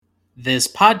This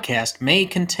podcast may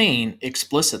contain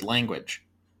explicit language.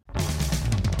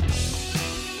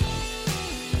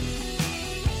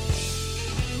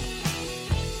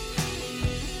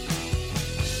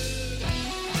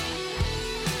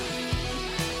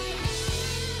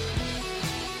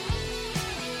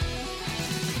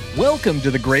 Welcome to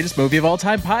the Greatest Movie of All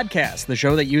Time podcast, the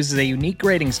show that uses a unique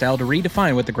grading style to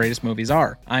redefine what the greatest movies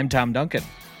are. I'm Tom Duncan.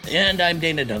 And I'm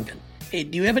Dana Duncan. Hey,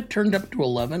 do you have it turned up to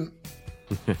 11?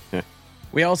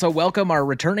 We also welcome our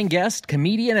returning guest,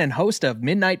 comedian and host of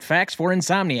Midnight Facts for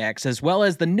Insomniacs, as well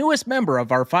as the newest member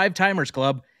of our Five Timers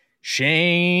Club,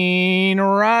 Shane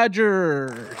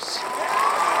Rogers.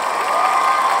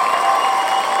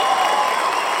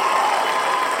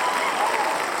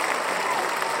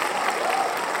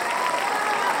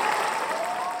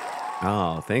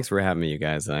 Oh, thanks for having me, you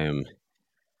guys. I'm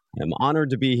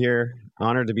honored to be here.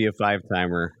 Honored to be a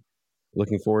five-timer.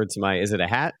 Looking forward to is it a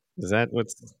hat? Is that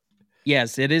what's...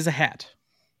 Yes, it is a hat.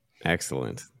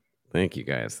 Excellent. Thank you,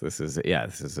 guys. This is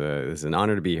an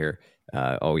honor to be here.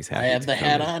 Always happy. I have the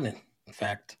hat on, in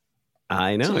fact.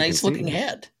 I know. It's a nice-looking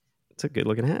hat. It's a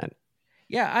good-looking hat.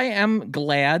 Yeah, I am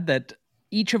glad that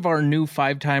each of our new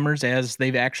five-timers, as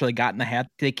they've actually gotten the hat,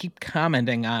 they keep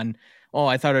commenting on, oh,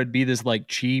 I thought it would be this, like,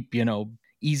 cheap,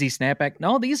 easy snapback.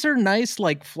 No, these are nice,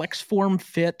 like, flex form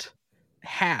fit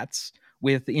hats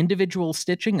with individual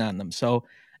stitching on them. So,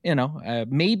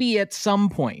 maybe at some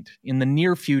point in the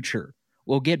near future,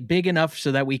 we'll get big enough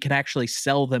so that we can actually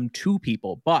sell them to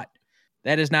people. But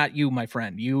that is not you, my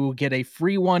friend. You get a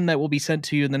free one that will be sent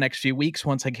to you in the next few weeks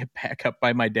once I get back up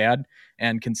by my dad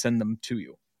and can send them to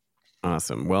you.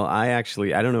 Awesome. Well, I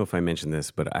don't know if I mentioned this,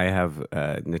 but I have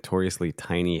a notoriously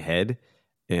tiny head.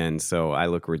 And so I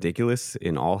look ridiculous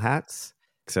in all hats,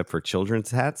 except for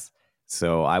children's hats.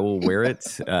 So I will wear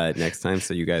it next time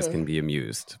so you guys can be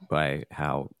amused by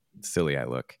how silly I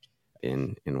look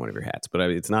in one of your hats. But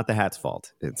it's not the hat's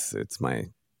fault. It's my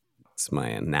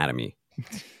anatomy.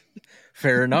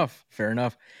 Fair enough.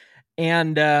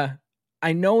 And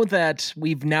I know that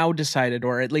we've now decided,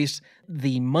 or at least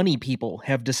the money people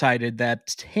have decided,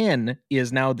 that 10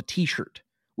 is now the t-shirt,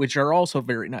 which are also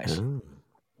very nice. Oh,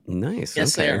 nice.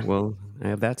 Yes, okay. they are. Well, I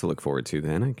have that to look forward to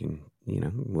then. I can,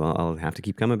 I'll have to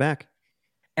keep coming back.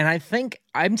 And I think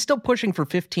I'm still pushing for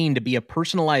 15 to be a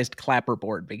personalized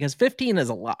clapperboard, because 15 is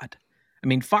a lot. I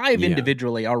mean, 5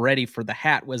 individually already for the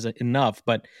hat was enough,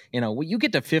 but when you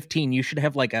get to 15, you should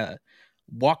have like a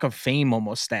Walk of Fame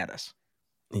almost status.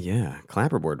 Yeah,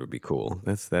 clapperboard would be cool.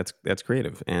 That's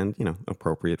creative and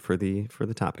appropriate for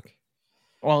the topic.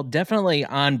 Well, definitely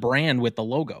on brand with the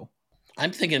logo.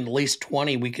 I'm thinking at least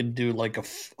 20. We could do like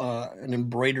an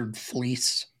embroidered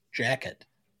fleece jacket.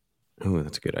 Oh,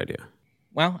 that's a good idea.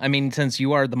 Well, I mean, since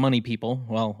you are the money people,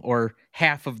 or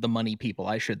half of the money people,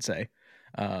 I should say.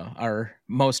 Our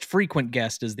most frequent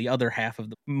guest is the other half of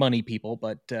the money people,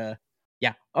 but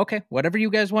yeah, okay, whatever you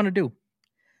guys want to do.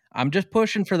 I'm just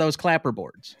pushing for those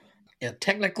clapperboards. Yeah,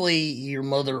 technically, your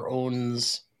mother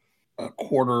owns a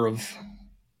quarter of,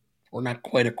 or not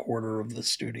quite a quarter of the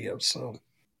studio, so.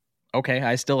 Okay,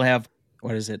 I still have,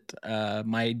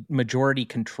 my majority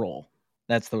control.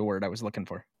 That's the word I was looking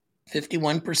for.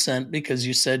 51%, because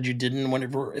you said you didn't,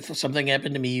 if something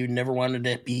happened to me, you never wanted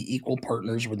to be equal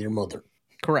partners with your mother.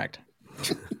 Correct.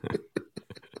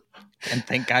 And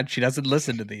thank God she doesn't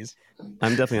listen to these.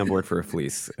 I'm definitely on board for a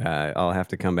fleece. I'll have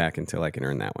to come back until I can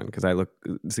earn that one, because I look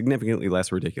significantly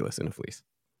less ridiculous in a fleece.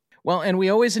 Well, and we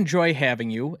always enjoy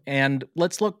having you. And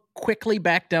let's look quickly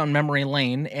back down memory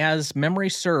lane. As memory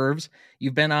serves,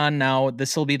 you've been on now,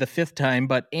 this will be the 5th time,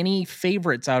 but any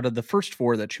favorites out of the first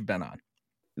 4 that you've been on?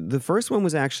 The first one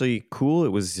was actually cool.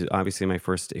 It was obviously my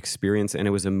first experience, and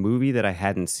it was a movie that I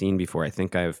hadn't seen before. I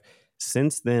think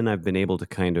since then I've been able to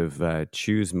kind of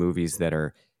choose movies that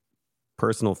are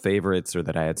personal favorites or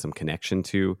that I had some connection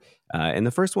to. And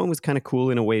the first one was kind of cool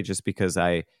in a way, just because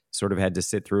I sort of had to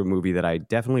sit through a movie that I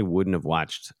definitely wouldn't have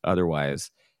watched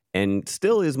otherwise, and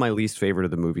still is my least favorite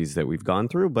of the movies that we've gone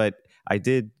through. But I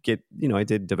did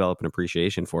develop an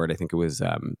appreciation for it. I think it was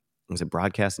it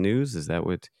Broadcast News? Is that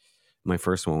what my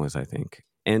first one was, I think?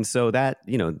 And so that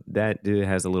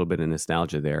has a little bit of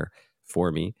nostalgia there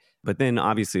for me. But then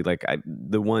obviously,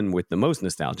 the one with the most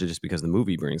nostalgia, just because the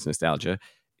movie brings nostalgia,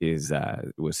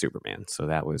 was Superman. So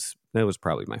that was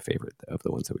probably my favorite of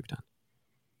the ones that we've done.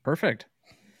 Perfect.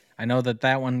 I know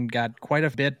that one got quite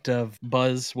a bit of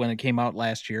buzz when it came out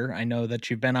last year. I know that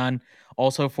you've been on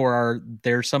also for our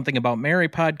There's Something About Mary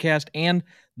podcast and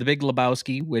The Big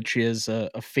Lebowski, which is a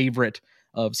favorite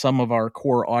of some of our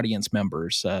core audience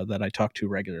members that I talk to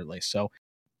regularly. So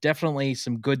definitely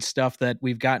some good stuff that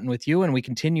we've gotten with you, and we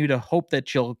continue to hope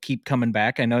that you'll keep coming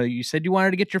back. I know you said you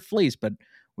wanted to get your fleece, but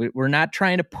we're not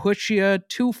trying to push you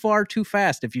too far too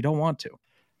fast if you don't want to.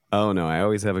 Oh no, I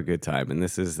always have a good time, and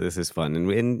this is fun,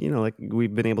 and like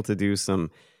we've been able to do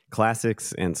some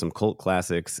classics and some cult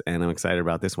classics, and I'm excited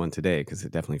about this one today because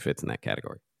it definitely fits in that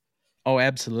category. Oh,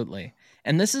 absolutely.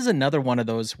 And this is another one of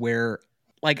those where,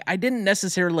 like, I didn't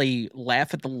necessarily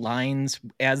laugh at the lines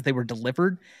as they were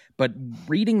delivered, but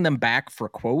reading them back for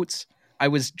quotes, I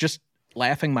was just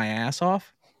laughing my ass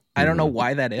off. I don't know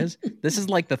why that is. This is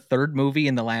like the third movie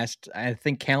in the last, I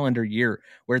think, calendar year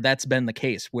where that's been the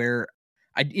case, where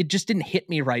it just didn't hit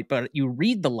me right, but you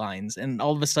read the lines and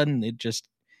all of a sudden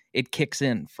it kicks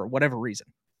in for whatever reason.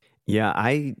 Yeah,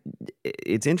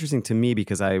 it's interesting to me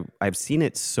because I've seen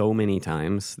it so many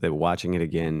times that watching it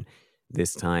again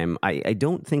this time, I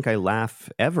don't think I laugh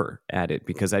ever at it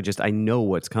because I know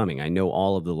what's coming. I know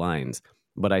all of the lines,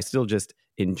 but I still just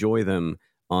enjoy them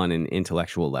on an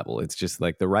intellectual level. It's just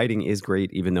like the writing is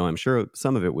great, even though I'm sure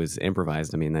some of it was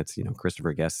improvised. I mean, that's,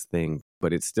 Christopher Guest's thing,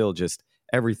 but it's still just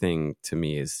everything to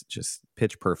me is just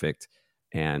pitch perfect.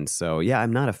 And so, yeah,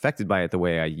 I'm not affected by it the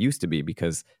way I used to be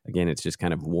because, again, it's just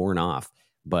kind of worn off,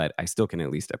 but I still can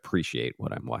at least appreciate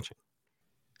what I'm watching.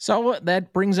 So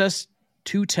that brings us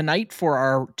to tonight for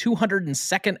our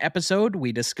 202nd episode.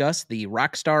 We discuss the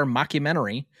Rockstar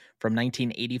mockumentary from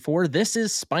 1984. This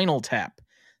is Spinal Tap,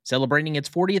 celebrating its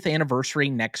 40th anniversary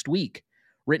next week.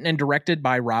 Written and directed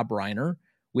by Rob Reiner,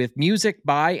 with music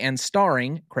by and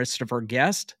starring Christopher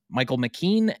Guest, Michael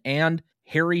McKean, and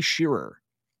Harry Shearer.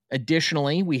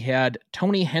 Additionally, we had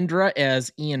Tony Hendra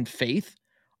as Ian Faith,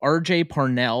 R.J.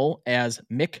 Parnell as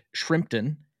Mick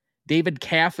Shrimpton, David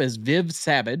Caff as Viv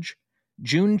Savage,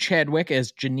 June Chadwick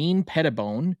as Janine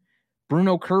Pettibone,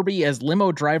 Bruno Kirby as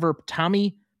limo driver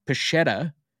Tommy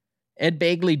Pichetta, Ed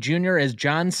Bagley Jr. as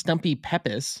John Stumpy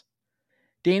Pepis,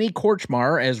 Danny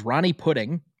Korchmar as Ronnie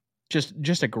Pudding,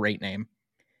 just a great name,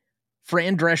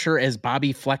 Fran Drescher as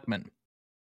Bobby Fleckman.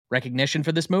 Recognition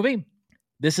for this movie?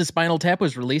 This is Spinal Tap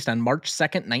was released on March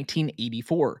 2nd,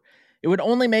 1984. It would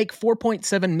only make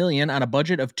 $4.7 million on a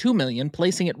budget of $2 million,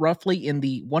 placing it roughly in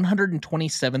the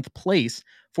 127th place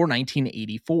for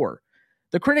 1984.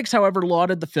 The critics, however,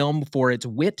 lauded the film for its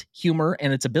wit, humor,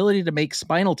 and its ability to make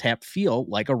Spinal Tap feel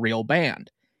like a real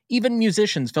band. Even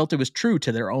musicians felt it was true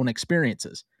to their own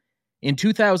experiences. In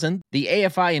 2000, the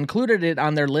AFI included it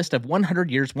on their list of 100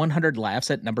 Years, 100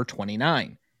 Laughs at number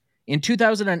 29. In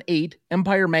 2008,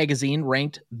 Empire magazine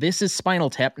ranked This is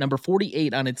Spinal Tap number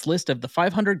 48 on its list of the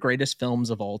 500 greatest films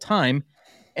of all time,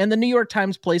 and the New York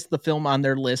Times placed the film on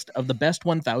their list of the best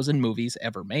 1,000 movies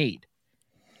ever made.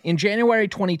 In January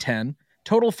 2010,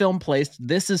 Total Film placed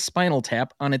This is Spinal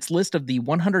Tap on its list of the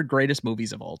 100 greatest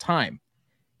movies of all time.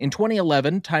 In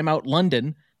 2011, Time Out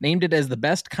London named it as the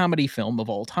best comedy film of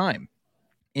all time.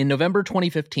 In November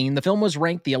 2015, the film was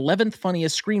ranked the 11th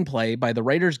funniest screenplay by the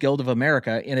Writers Guild of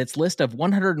America in its list of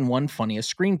 101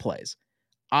 funniest screenplays.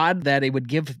 Odd that it would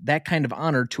give that kind of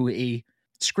honor to a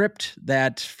script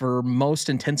that, for most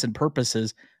intents and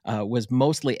purposes, was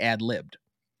mostly ad-libbed.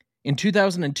 In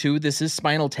 2002, This is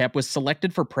Spinal Tap was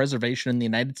selected for preservation in the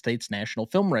United States National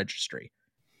Film Registry.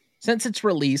 Since its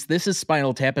release, This is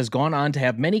Spinal Tap has gone on to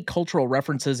have many cultural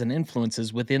references and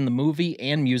influences within the movie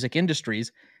and music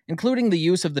industries, including the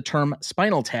use of the term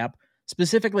Spinal Tap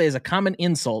specifically as a common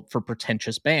insult for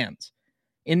pretentious bands.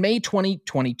 In May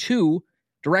 2022,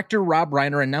 director Rob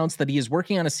Reiner announced that he is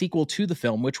working on a sequel to the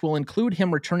film, which will include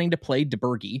him returning to play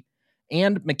DeBurgi,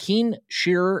 and McKean,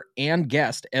 Shearer, and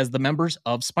Guest as the members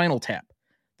of Spinal Tap.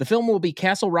 The film will be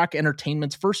Castle Rock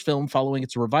Entertainment's first film following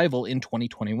its revival in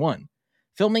 2021.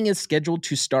 Filming is scheduled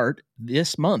to start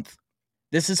this month.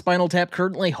 This is Spinal Tap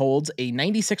currently holds a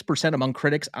 96% among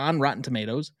critics on Rotten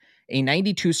Tomatoes, a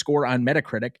 92 score on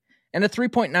Metacritic, and a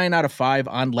 3.9 out of 5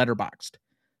 on Letterboxd.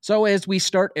 So as we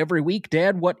start every week,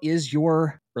 Dad, what is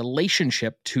your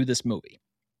relationship to this movie?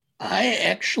 I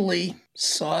actually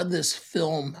saw this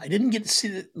film. I didn't get to see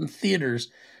it in theaters,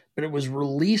 but it was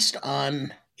released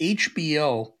on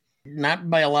HBO, not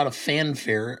by a lot of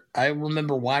fanfare. I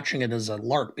remember watching it as a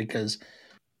lark because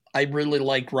I really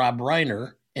liked Rob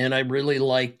Reiner, and I really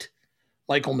liked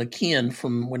Michael McKean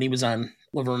from when he was on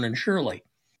Laverne and Shirley.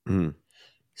 Mm.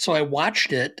 So I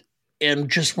watched it and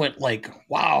just went like,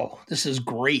 wow, this is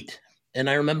great. And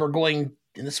I remember going,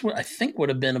 and this I think would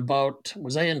have been about,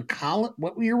 was I in college?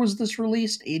 What year was this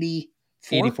released?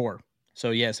 84? 84.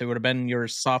 So yes, it would have been your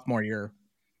sophomore year.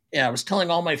 Yeah, I was telling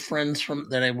all my friends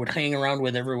that I would hang around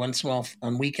with every once in a while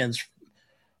on weekends,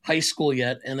 high school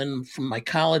yet, and then from my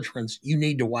college friends, you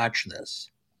need to watch this.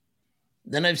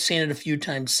 Then I've seen it a few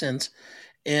times since,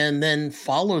 and then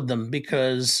followed them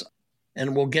because,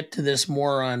 and we'll get to this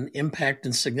more on impact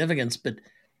and significance, but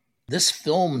this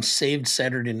film saved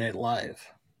Saturday Night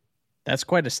Live. That's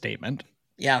quite a statement.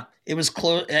 Yeah, it was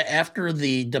close after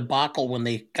the debacle when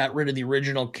they got rid of the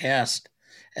original cast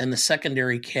and the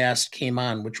secondary cast came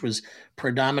on, which was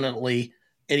predominantly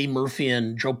Eddie Murphy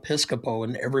and Joe Piscopo,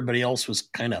 and everybody else was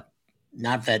kind of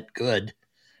not that good.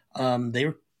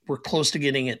 They were close to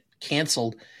getting it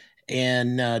canceled,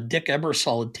 and Dick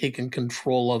Ebersol had taken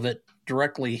control of it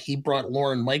directly. He brought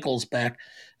Lorne Michaels back,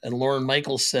 and Lorne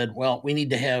Michaels said, "Well, we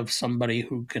need to have somebody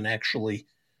who can actually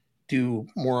do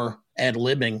more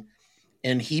ad-libbing."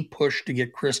 And he pushed to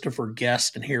get Christopher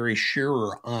Guest and Harry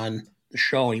Shearer on the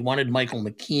show. He wanted Michael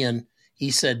McKean.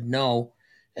 He said no.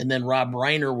 And then Rob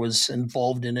Reiner was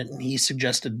involved in it, and he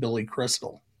suggested Billy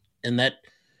Crystal. And that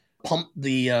pumped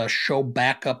the show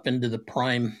back up into the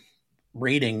prime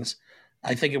ratings.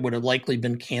 I think it would have likely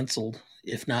been canceled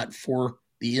if not for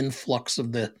the influx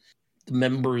of the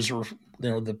members or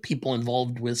the people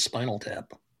involved with Spinal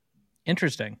Tap.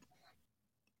 Interesting.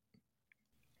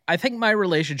 I think my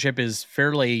relationship is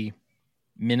fairly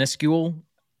minuscule.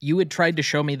 You had tried to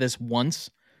show me this once,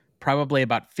 probably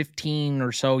about 15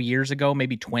 or so years ago,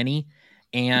 maybe 20.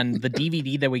 And the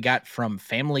DVD that we got from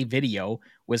Family Video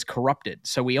was corrupted.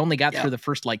 So we only got through the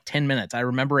first 10 minutes. I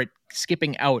remember it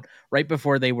skipping out right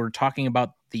before they were talking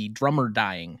about the drummer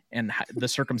dying and the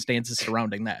circumstances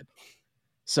surrounding that.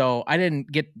 So I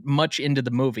didn't get much into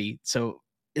the movie. So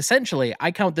essentially,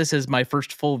 I count this as my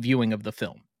first full viewing of the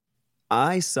film.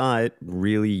 I saw it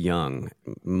really young.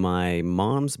 My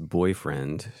mom's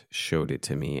boyfriend showed it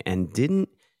to me and didn't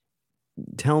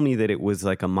tell me that it was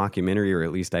like a mockumentary, or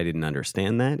at least I didn't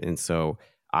understand that. And so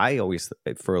I always,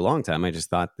 for a long time, I just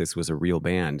thought this was a real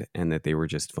band and that they were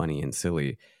just funny and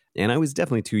silly. And I was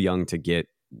definitely too young to get,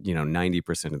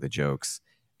 90% of the jokes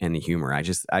and the humor. I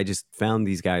just found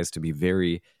these guys to be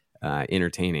very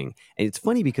entertaining. And it's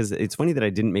funny because it's funny that I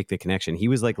didn't make the connection. He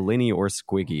was like Lenny or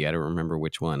Squiggy. I don't remember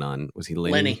which one was he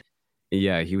Lenny? Lenny.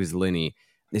 Yeah, he was Lenny.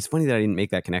 It's funny that I didn't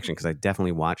make that connection because I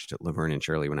definitely watched Laverne and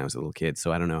Shirley when I was a little kid.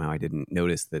 So I don't know how I didn't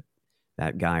notice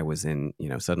that guy was in,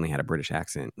 suddenly had a British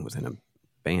accent and was in a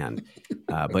band.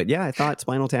 But yeah, I thought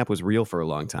Spinal Tap was real for a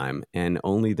long time and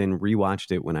only then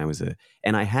rewatched it when I was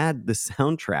and I had the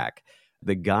soundtrack.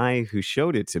 The guy who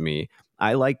showed it to me,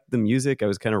 I liked the music. I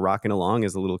was kind of rocking along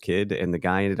as a little kid, and the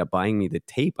guy ended up buying me the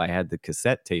tape. I had the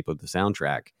cassette tape of the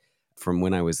soundtrack from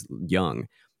when I was young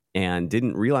and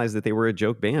didn't realize that they were a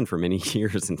joke band for many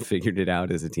years and figured it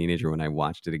out as a teenager when I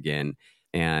watched it again.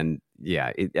 And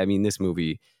yeah, this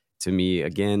movie to me,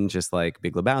 again, just like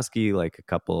Big Lebowski, like a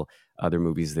couple other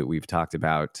movies that we've talked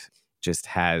about, just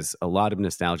has a lot of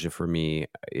nostalgia for me.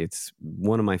 It's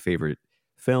one of my favorite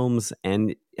films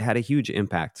and had a huge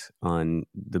impact on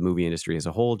the movie industry as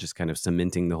a whole, just kind of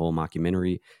cementing the whole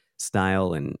mockumentary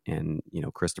style and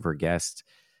Christopher Guest,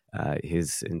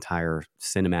 his entire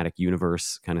cinematic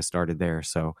universe kind of started there.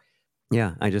 So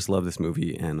yeah, I just love this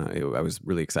movie and I was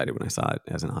really excited when I saw it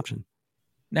as an option.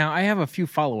 Now I have a few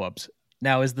follow-ups.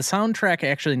 Now, is the soundtrack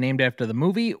actually named after the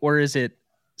movie or is it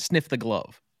Sniff the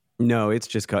Glove? No, it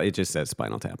just says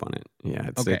Spinal Tap on it. Yeah,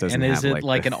 okay. It doesn't and is have it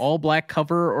like an all-black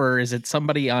cover, or is it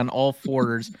somebody on all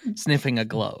fours sniffing a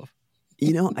glove?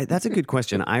 That's a good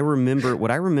question.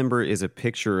 What I remember is a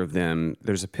picture of them.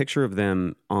 There's a picture of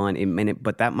them on a minute,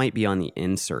 but that might be on the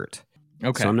insert.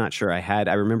 Okay. So I'm not sure.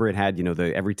 I remember it had,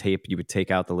 every tape you would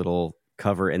take out the little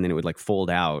cover and then it would like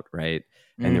fold out, right?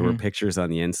 And there were pictures on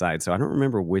the inside. So I don't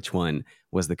remember which one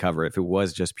was the cover. If it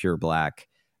was just pure black,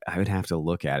 I would have to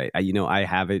look at it. I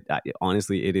have it.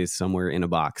 Honestly, it is somewhere in a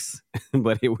box,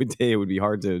 but it would be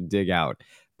hard to dig out.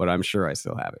 But I'm sure I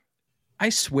still have it. I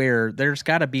swear, there's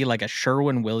got to be like a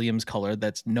Sherwin-Williams color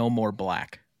that's no more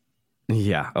black.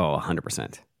 Yeah. Oh,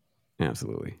 100%.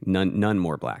 Absolutely. None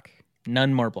more black.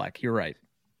 None more black. You're right.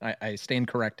 I stand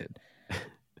corrected.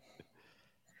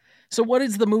 So, what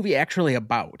is the movie actually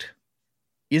about?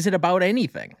 Is it about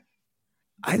anything?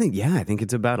 I think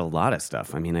it's about a lot of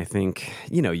stuff. I think,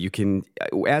 you can,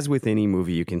 as with any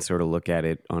movie, you can sort of look at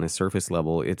it on a surface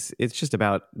level. It's just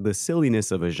about the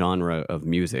silliness of a genre of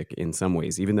music in some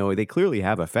ways, even though they clearly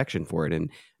have affection for it. And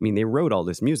they wrote all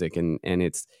this music and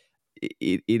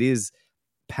it is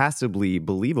passably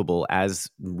believable as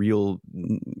real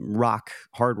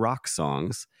hard rock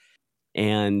songs.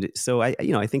 And so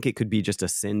I think it could be just a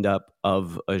send up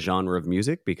of a genre of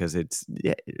music because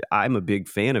I'm a big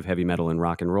fan of heavy metal and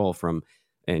rock and roll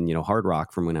and hard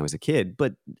rock from when I was a kid,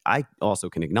 but I also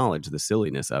can acknowledge the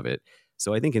silliness of it.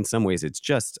 So I think in some ways it's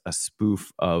just a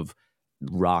spoof of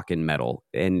rock and metal.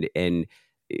 And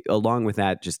along with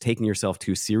that, just taking yourself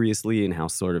too seriously and how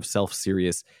sort of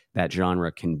self-serious that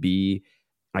genre can be.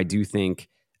 I do think,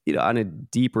 on a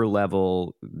deeper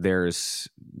level, there's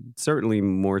certainly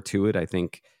more to it. I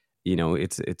think,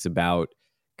 it's about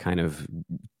kind of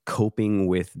coping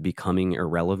with becoming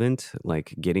irrelevant,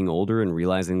 like getting older and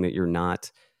realizing that you're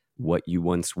not what you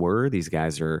once were. These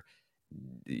guys are,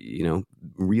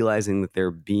 realizing that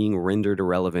they're being rendered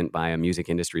irrelevant by a music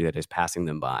industry that is passing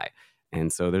them by.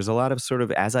 And so there's a lot of sort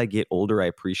of, as I get older, I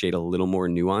appreciate a little more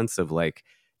nuance of like,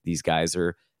 these guys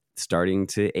are starting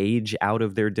to age out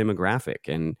of their demographic.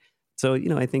 And so,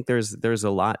 I think there's a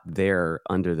lot there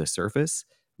under the surface,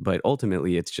 but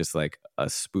ultimately it's just like a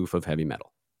spoof of heavy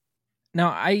metal.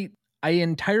 Now, I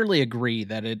entirely agree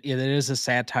that it is a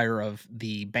satire of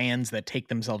the bands that take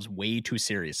themselves way too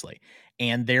seriously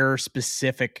and their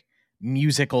specific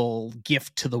musical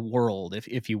gift to the world,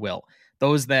 if you will.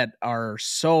 Those that are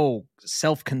so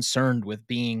self-concerned with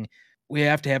being, we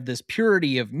have to have this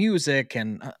purity of music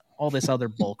and all this other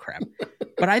bullcrap.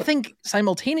 But I think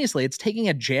simultaneously it's taking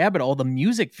a jab at all the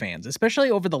music fans, especially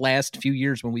over the last few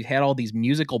years when we've had all these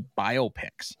musical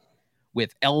biopics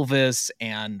with Elvis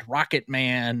and Rocket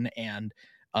Man and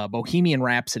Bohemian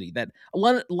Rhapsody that a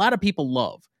lot of people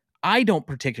love. I don't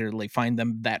particularly find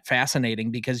them that fascinating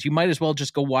because you might as well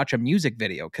just go watch a music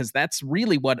video because that's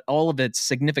really what all of its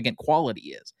significant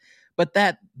quality is. But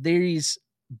that these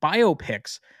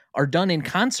biopics are done in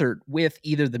concert with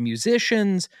either the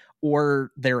musicians or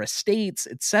their estates,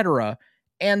 etc.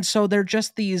 And so they're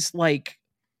just these like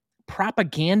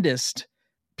propagandist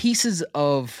pieces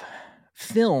of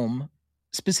film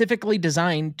specifically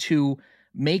designed to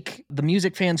make the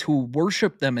music fans who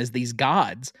worship them as these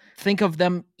gods think of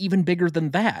them even bigger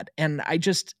than that. And I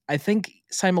think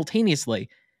simultaneously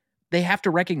they have to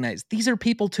recognize these are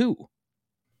people too.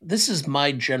 This is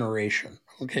my generation.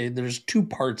 Okay, there's two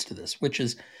parts to this, which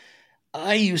is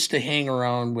I used to hang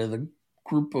around with a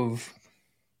group of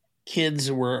kids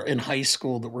who were in high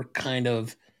school that were kind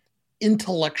of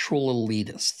intellectual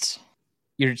elitists.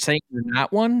 You're saying you're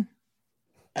not one?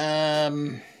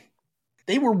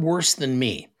 They were worse than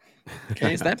me.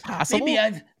 Okay, is that possible?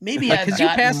 Maybe I've because you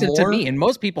passed it to me, and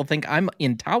most people think I'm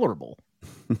intolerable.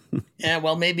 Yeah,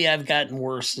 well, maybe I've gotten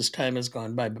worse as time has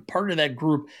gone by. But part of that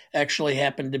group actually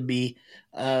happened to be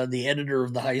the editor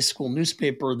of the high school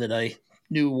newspaper that I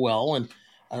knew well,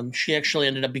 and she actually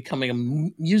ended up becoming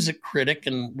a music critic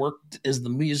and worked as the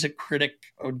music critic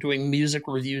doing music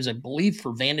reviews, I believe,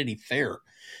 for Vanity Fair.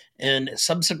 And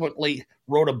subsequently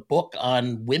wrote a book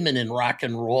on women in rock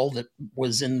and roll that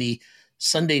was in the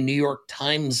Sunday New York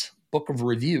Times Book of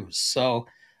Reviews. So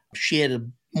she had a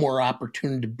more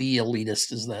opportunity to be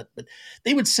elitist as that. But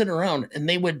they would sit around and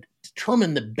they would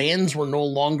determine that bands were no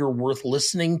longer worth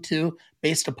listening to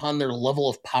based upon their level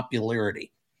of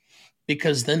popularity,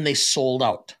 because then they sold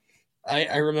out.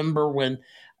 I remember when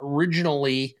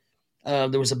originally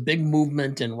there was a big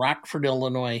movement in Rockford,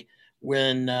 Illinois,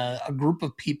 when a group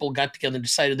of people got together and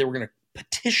decided they were going to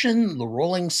petition the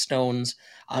Rolling Stones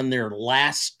on their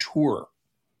last tour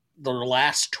in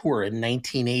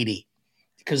 1980,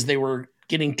 because they were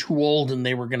getting too old and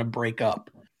they were going to break up.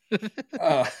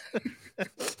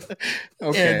 Okay.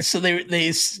 And so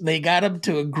they got them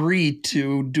to agree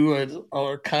to do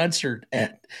a concert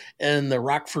in the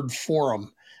Rockford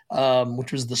Forum,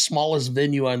 which was the smallest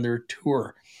venue on their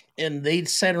tour. And they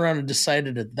sat around and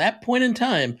decided at that point in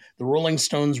time, the Rolling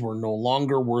Stones were no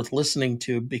longer worth listening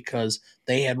to because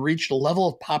they had reached a level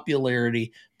of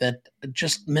popularity that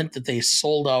just meant that they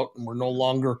sold out and were no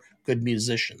longer good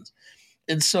musicians.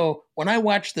 And so when I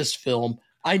watched this film,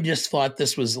 I just thought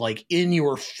this was like in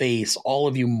your face, all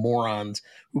of you morons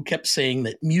who kept saying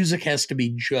that music has to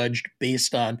be judged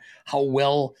based on how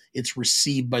well it's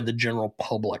received by the general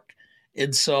public.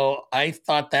 And so I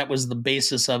thought that was the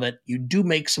basis of it. You do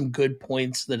make some good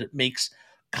points that it makes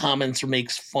comments or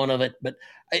makes fun of it, but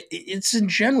it's in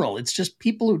general, it's just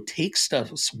people who take stuff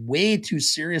way too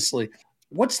seriously.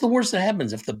 What's the worst that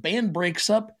happens? If the band breaks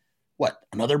up, what,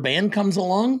 another band comes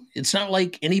along? It's not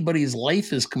like anybody's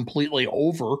life is completely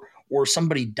over or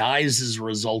somebody dies as a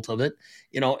result of it.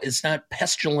 It's not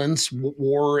pestilence,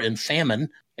 war, and famine.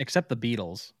 Except the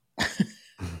Beatles.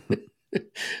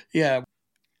 Yeah.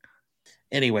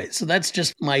 Anyway, so that's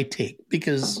just my take,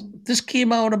 because this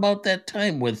came out about that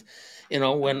time with,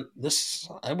 when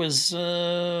I was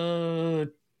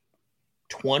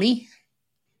 20,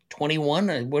 21.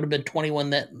 I would have been 21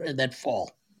 that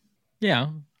fall. Yeah,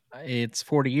 it's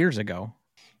 40 years ago.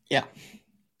 Yeah.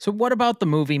 So what about the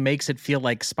movie makes it feel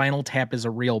like Spinal Tap is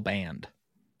a real band?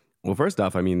 Well, first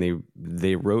off, I mean,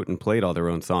 they wrote and played all their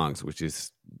own songs, which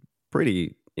is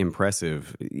pretty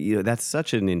impressive. That's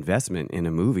such an investment in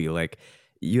a movie. Like,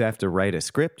 you have to write a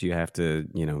script, you have to,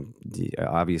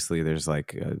 obviously there's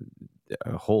like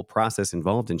a whole process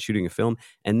involved in shooting a film,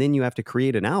 and then you have to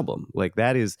create an album. Like,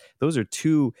 those are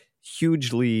two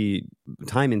hugely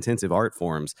time intensive art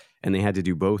forms, and they had to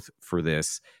do both for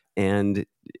this. And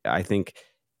I think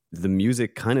the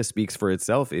music kind of speaks for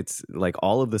itself. It's like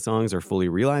all of the songs are fully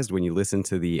realized. When you listen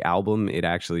to the album, it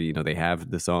actually, they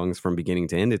have the songs from beginning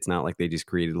to end. It's not like they just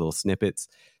created little snippets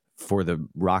for the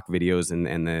rock videos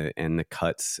and the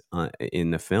cuts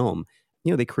in the film.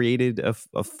 They created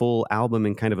a full album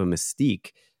and kind of a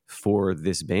mystique for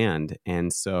this band.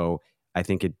 And so I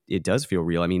think it does feel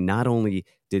real. I mean, not only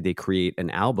did they create an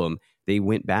album, they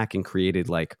went back and created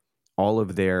like all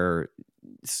of their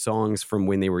songs from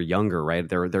when they were younger, right?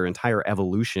 Their entire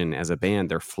evolution as a band,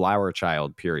 their flower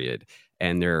child period,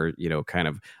 and their kind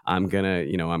of I'm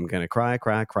gonna cry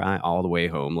all the way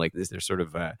home, like this, their sort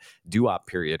of doo-wop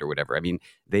period or whatever. I mean,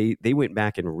 they went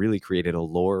back and really created a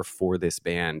lore for this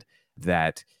band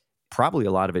that probably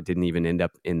a lot of it didn't even end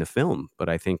up in the film, but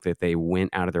I think that they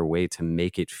went out of their way to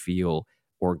make it feel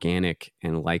organic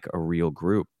and like a real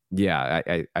group. Yeah,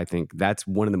 I think that's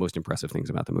one of the most impressive things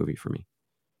about the movie for me.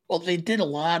 Well, they did a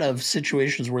lot of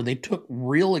situations where they took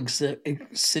real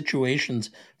situations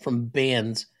from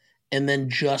bands and then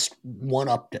just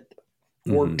one-upped it,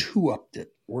 or two-upped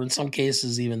it, or in some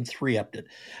cases even three-upped it.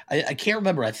 I can't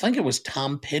remember. I think it was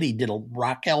Tom Petty did a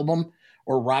rock album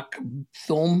or rock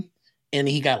film, and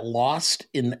he got lost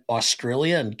in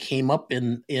Australia and came up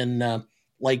on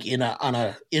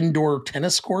a indoor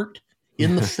tennis court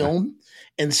in the film.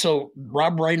 And so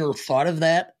Rob Reiner thought of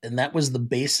that, and that was the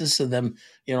basis of them,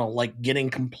 getting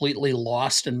completely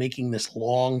lost and making this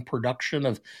long production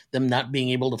of them not being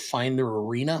able to find their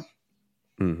arena.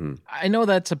 Mm-hmm. I know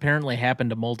that's apparently happened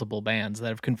to multiple bands that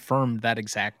have confirmed that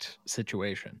exact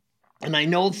situation. And I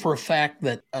know for a fact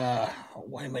that,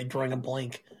 why am I drawing a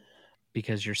blank?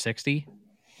 Because you're 60?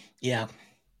 Yeah.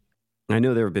 I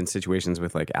know there have been situations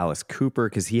with like Alice Cooper,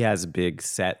 because he has big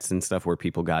sets and stuff where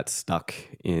people got stuck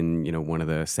in, one of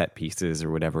the set pieces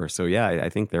or whatever. So yeah, I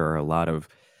think there are a lot of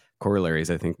corollaries.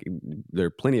 I think there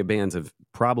are plenty of bands have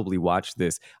probably watched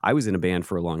this. I was in a band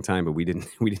for a long time, but we didn't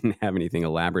have anything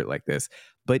elaborate like this.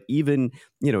 But even,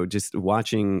 just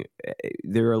watching,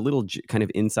 there are little kind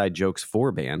of inside jokes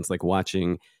for bands, like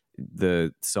watching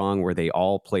the song where they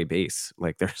all play bass.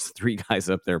 Like, there's three guys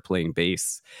up there playing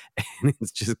bass, and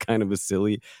it's just kind of a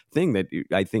silly thing that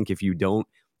I think if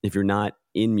you're not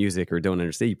in music or don't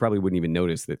understand, you probably wouldn't even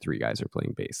notice that three guys are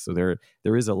playing bass. So there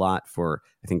is a lot for,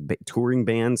 I think, touring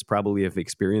bands probably have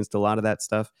experienced a lot of that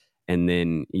stuff, and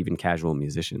then even casual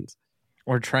musicians.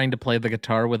 Or trying to play the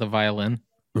guitar with a violin.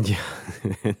 Yeah,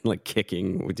 like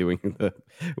kicking,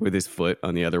 with his foot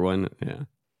on the other one. Yeah.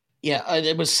 Yeah,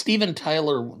 it was Steven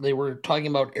Tyler. They were talking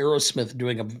about Aerosmith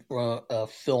doing a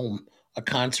film, a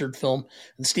concert film,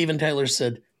 and Steven Tyler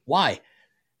said, "Why?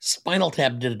 Spinal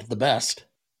Tap did it the best."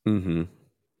 Mm-hmm.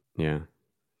 Yeah.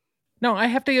 No, I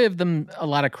have to give them a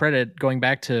lot of credit, going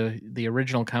back to the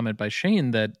original comment by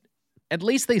Shane, that at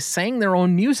least they sang their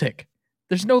own music.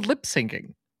 There's no lip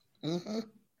syncing. Mm-hmm.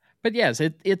 But yes,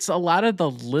 it's a lot of the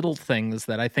little things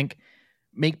that I think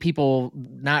make people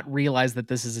not realize that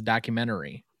this is a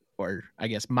documentary. Or I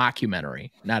guess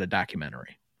mockumentary, not a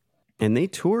documentary. And they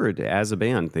toured as a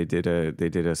band. They did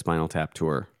a Spinal Tap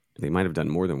tour. They might have done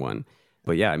more than one,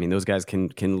 but yeah, I mean, those guys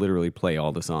can literally play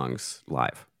all the songs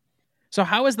live. So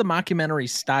how has the mockumentary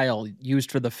style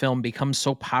used for the film become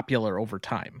so popular over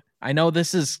time? I know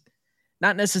this is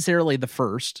not necessarily the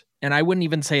first, and I wouldn't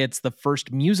even say it's the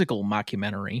first musical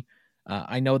mockumentary.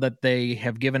 I know that they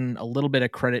have given a little bit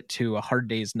of credit to A Hard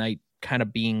Day's Night kind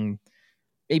of being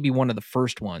maybe one of the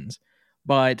first ones,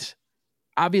 but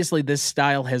obviously this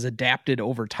style has adapted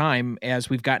over time as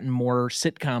we've gotten more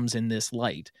sitcoms in this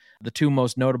light. The two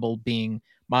most notable being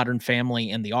Modern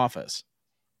Family and The Office.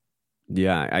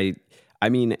 Yeah, I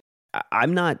mean,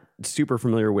 I'm not super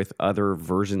familiar with other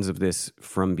versions of this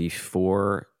from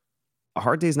before. A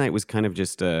Hard Day's Night was kind of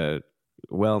just I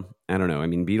don't know. I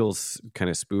mean, Beatles kind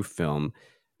of spoof film,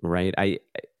 right?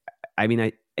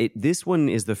 This one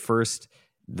is the first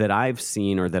that I've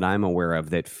seen or that I'm aware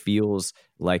of that feels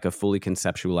like a fully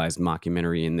conceptualized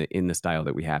mockumentary in the style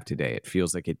that we have today. It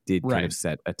feels like it did kind of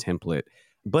set a template.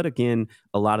 But again,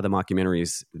 a lot of the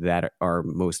mockumentaries that are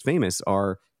most famous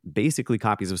are basically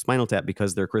copies of Spinal Tap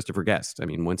because they're Christopher Guest. I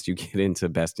mean, once you get into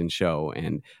Best in Show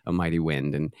and A Mighty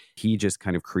Wind, and he just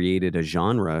kind of created a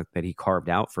genre that he carved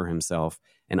out for himself,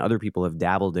 and other people have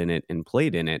dabbled in it and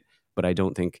played in it, but I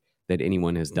don't think that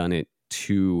anyone has done it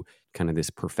to kind of this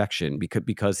perfection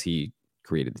because he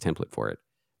created the template for it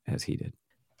as he did.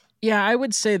 Yeah, I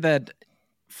would say that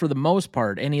for the most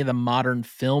part, any of the modern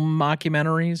film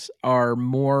mockumentaries are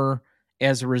more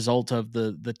as a result of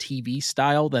the TV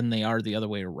style than they are the other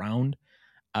way around.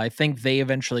 I think they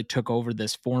eventually took over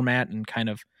this format and kind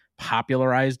of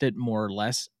popularized it more or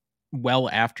less well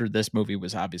after this movie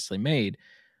was obviously made.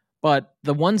 But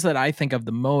the ones that I think of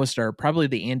the most are probably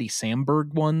the Andy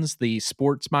Samberg ones, the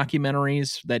sports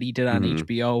mockumentaries that he did on Mhm.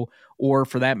 HBO, or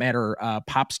for that matter,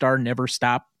 Pop Star Never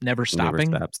Stop, Never Never Stopping,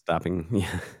 stop stopping.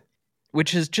 Yeah.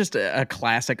 which is just a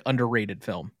classic, underrated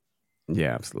film.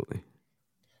 Yeah, absolutely.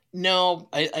 No,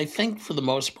 I think for the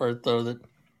most part, though, that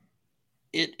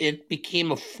it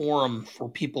became a forum for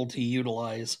people to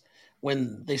utilize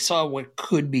when they saw what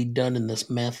could be done in this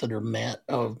method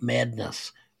of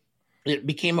madness. It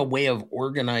became a way of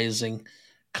organizing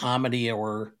comedy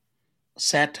or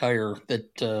satire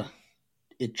that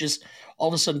it just all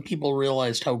of a sudden people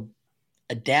realized how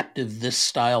adaptive this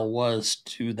style was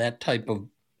to that type of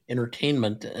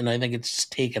entertainment, and I think it's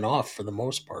taken off for the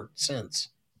most part since.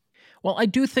 Well, I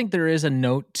do think there is a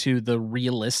note to the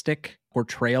realistic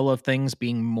portrayal of things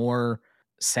being more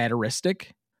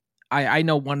satiristic. I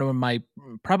know one of my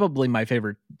probably my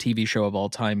favorite TV show of all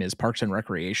time is Parks and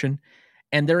Recreation,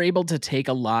 and they're able to take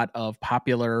a lot of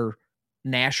popular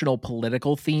national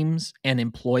political themes and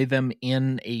employ them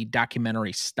in a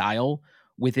documentary style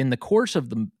within the course of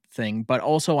the thing, but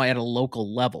also at a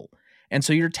local level. And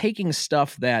so you're taking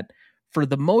stuff that for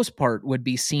the most part would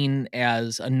be seen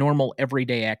as a normal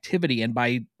everyday activity, and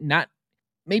by not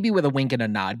maybe with a wink and a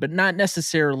nod, but not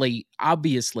necessarily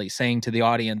obviously saying to the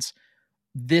audience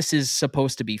this is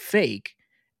supposed to be fake,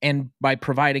 and by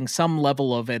providing some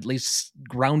level of at least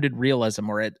grounded realism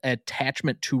or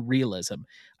attachment to realism,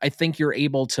 I think you're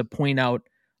able to point out,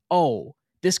 oh,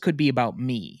 this could be about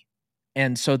me.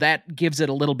 And so that gives it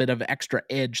a little bit of extra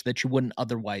edge that you wouldn't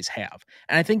otherwise have.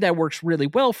 And I think that works really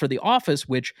well for The Office,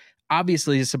 which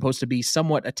obviously is supposed to be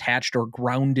somewhat attached or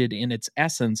grounded in its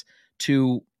essence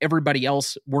to everybody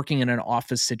else working in an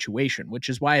office situation, which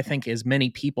is why I think as many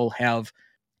people have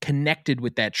connected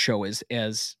with that show as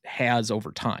has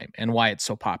over time and why it's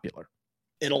so popular.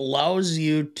 It allows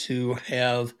you to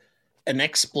have an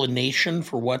explanation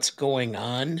for what's going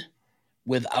on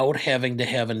without having to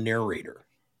have a narrator.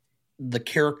 The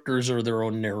characters are their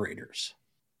own narrators.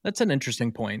 That's an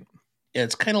interesting point.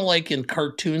 It's kind of like in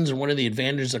cartoons, and one of the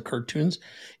advantages of cartoons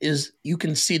is you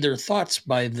can see their thoughts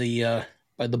by the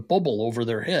bubble over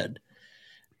their head.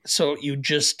 So you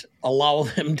just allow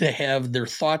them to have their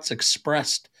thoughts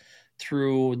expressed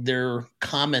through their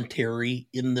commentary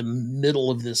in the middle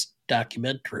of this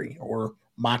documentary or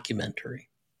mockumentary.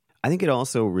 I think it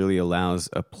also really allows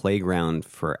a playground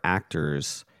for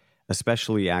actors,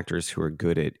 especially actors who are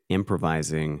good at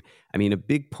improvising. I mean, a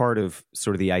big part of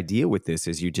sort of the idea with this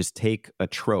is you just take a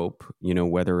trope,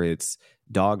 whether it's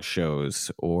dog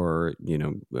shows or,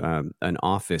 an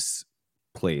office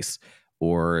place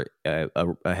or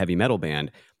a heavy metal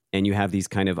band, and you have these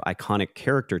kind of iconic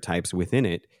character types within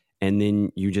it. And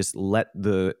then you just let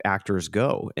the actors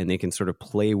go and they can sort of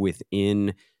play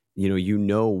within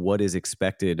what is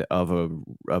expected of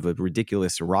a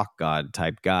ridiculous rock god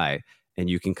type guy, and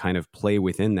you can kind of play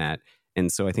within that.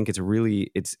 And so I think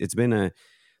it's been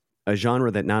a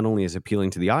genre that not only is appealing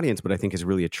to the audience, but I think is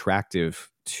really attractive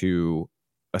to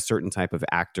a certain type of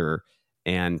actor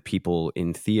and people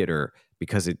in theater,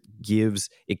 because it gives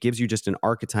you just an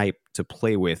archetype to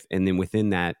play with, and then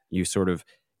within that you sort of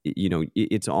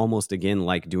it's almost again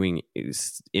like doing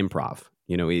improv.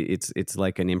 It's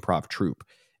like an improv troupe.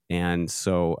 And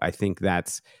so I think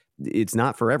it's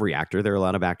not for every actor. There are a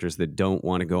lot of actors that don't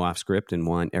want to go off script and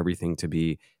want everything to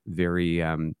be very,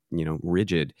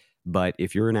 rigid. But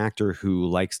if you're an actor who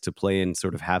likes to play and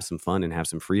sort of have some fun and have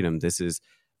some freedom, this is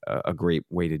a great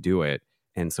way to do it.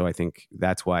 And so I think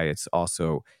that's why it's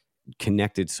also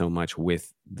connected so much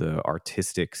with the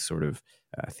artistic sort of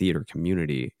theater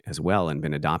community as well, and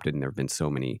been adopted. And there have been so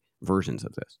many versions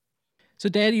of this. So,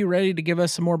 Dad, are you ready to give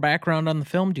us some more background on the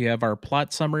film? Do you have our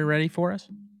plot summary ready for us?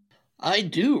 I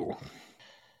do.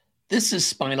 This is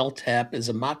Spinal Tap is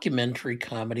a mockumentary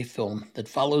comedy film that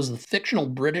follows the fictional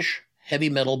British heavy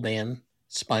metal band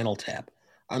Spinal Tap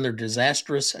on their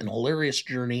disastrous and hilarious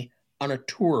journey on a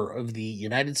tour of the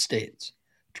United States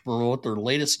to promote their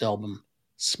latest album,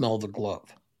 Smell the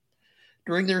Glove.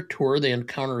 During their tour, they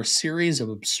encounter a series of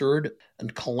absurd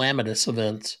and calamitous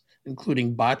events,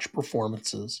 including botched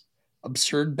performances,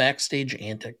 absurd backstage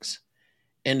antics,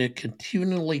 and a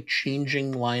continually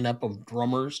changing lineup of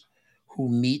drummers who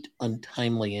meet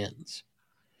untimely ends.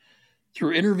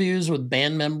 Through interviews with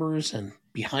band members and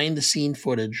behind the scene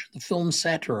footage, the film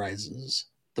satirizes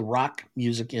the rock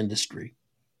music industry,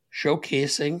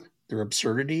 showcasing their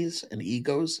absurdities and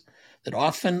egos that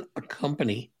often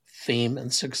accompany fame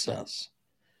and success.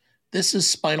 This is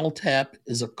Spinal Tap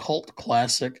is a cult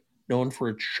classic known for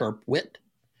its sharp wit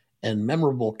and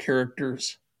memorable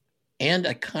characters and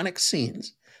iconic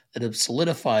scenes that have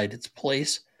solidified its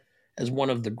place as one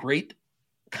of the great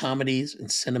comedies in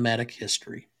cinematic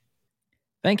history.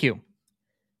 Thank you.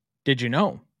 Did you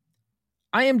know?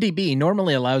 IMDb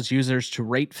normally allows users to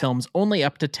rate films only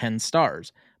up to 10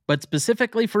 stars, but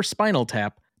specifically for Spinal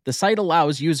Tap, the site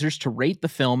allows users to rate the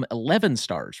film 11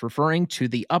 stars, referring to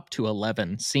the up to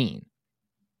 11 scene.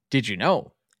 Did you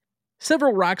know?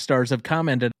 Several rock stars have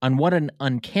commented on what an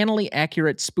uncannily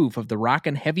accurate spoof of the rock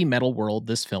and heavy metal world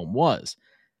this film was.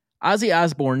 Ozzy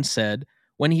Osbourne said,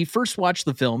 when he first watched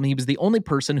the film, he was the only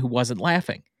person who wasn't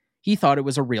laughing. He thought it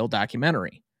was a real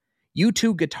documentary.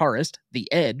 U2 guitarist,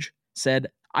 The Edge, said,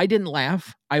 I didn't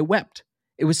laugh, I wept.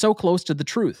 It was so close to the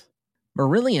truth.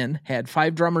 Marillion had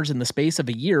 5 drummers in the space of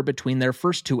a year between their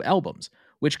first 2 albums,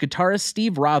 which guitarist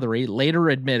Steve Rothery later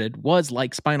admitted was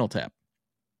like Spinal Tap.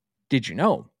 Did you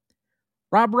know?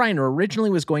 Rob Reiner originally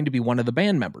was going to be one of the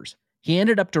band members. He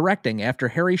ended up directing after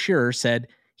Harry Shearer said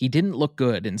he didn't look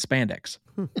good in spandex.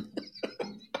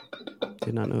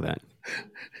 Did not know that.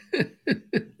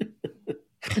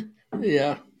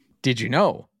 Yeah. Did you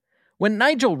know? When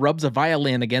Nigel rubs a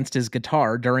violin against his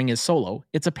guitar during his solo,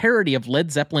 it's a parody of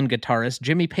Led Zeppelin guitarist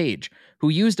Jimmy Page, who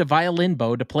used a violin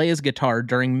bow to play his guitar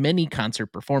during many concert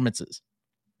performances.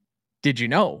 Did you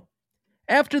know?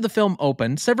 After the film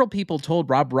opened, several people told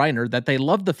Rob Reiner that they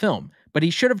loved the film, but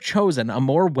he should have chosen a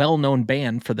more well-known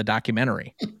band for the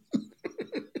documentary.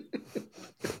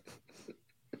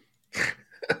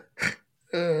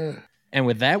 And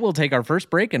with that, we'll take our first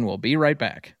break and we'll be right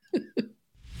back.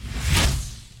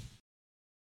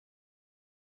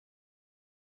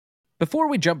 Before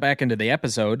we jump back into the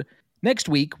episode, next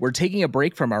week we're taking a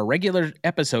break from our regular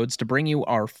episodes to bring you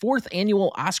our 4th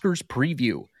annual Oscars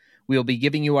preview. We'll be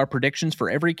giving you our predictions for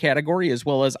every category as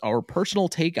well as our personal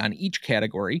take on each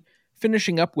category,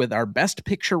 finishing up with our Best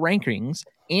Picture rankings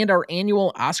and our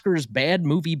annual Oscars Bad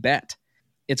Movie Bet.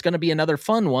 It's going to be another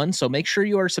fun one, so make sure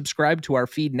you are subscribed to our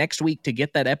feed next week to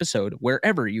get that episode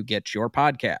wherever you get your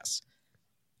podcasts.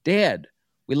 Dad,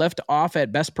 we left off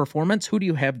at Best Performance. Who do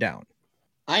you have down?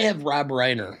 I have Rob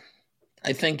Reiner.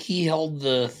 I think he held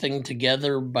the thing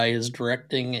together by his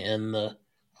directing and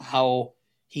how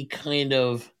he kind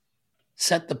of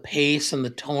set the pace and the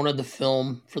tone of the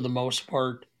film for the most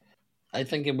part. I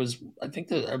think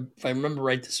that if I remember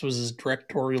right, this was his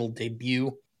directorial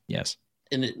debut. Yes.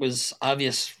 And it was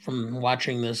obvious from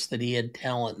watching this that he had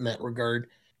talent in that regard.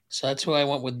 So that's who I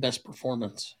went with Best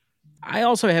Performance. I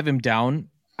also have him down.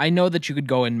 I know that you could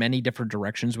go in many different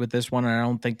directions with this one, and I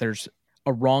don't think there's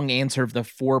a wrong answer of the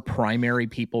 4 primary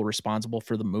people responsible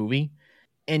for the movie.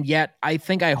 And yet, I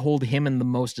think I hold him in the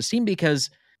most esteem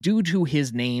because due to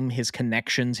his name, his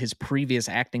connections, his previous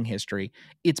acting history,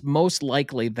 it's most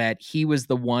likely that he was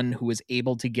the one who was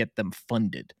able to get them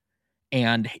funded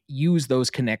and use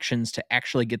those connections to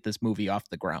actually get this movie off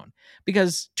the ground.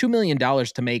 Because $2 million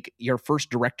to make your first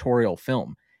directorial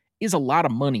film is a lot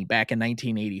of money back in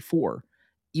 1984.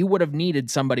 You would have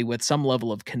needed somebody with some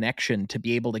level of connection to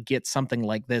be able to get something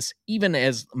like this, even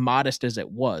as modest as it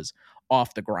was,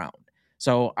 off the ground.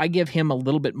 So I give him a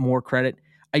little bit more credit.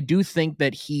 I do think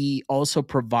that he also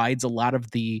provides a lot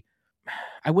of the,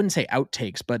 I wouldn't say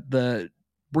outtakes, but the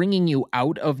bringing you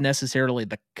out of necessarily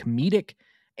the comedic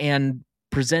and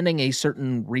presenting a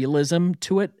certain realism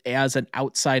to it as an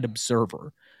outside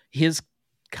observer. His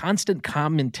constant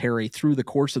commentary through the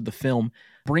course of the film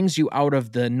brings you out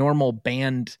of the normal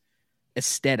band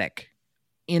aesthetic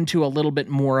into a little bit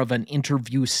more of an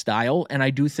interview style, and I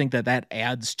do think that that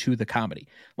adds to the comedy.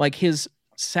 Like his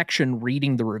section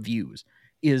reading the reviews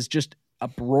is just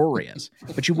uproarious,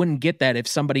 but you wouldn't get that if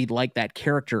somebody like that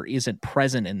character isn't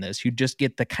present in this. You just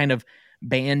get the kind of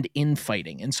band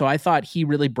infighting, and so I thought he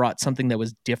really brought something that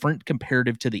was different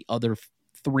comparative to the other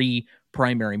 3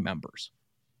 primary members.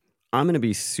 I'm going to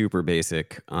be super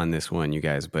basic on this one, you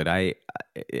guys, but I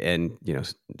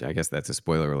guess that's a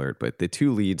spoiler alert, but the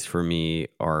 2 leads for me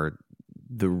are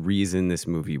the reason this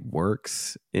movie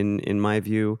works in my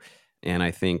view. And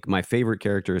I think my favorite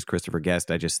character is Christopher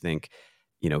Guest. I just think,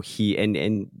 he,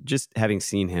 and just having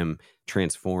seen him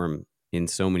transform in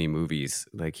so many movies,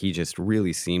 like he just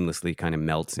really seamlessly kind of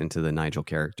melts into the Nigel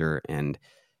character. And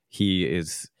he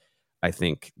is, I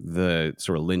think, the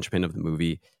sort of linchpin of the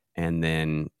movie. And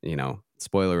then,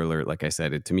 spoiler alert, like I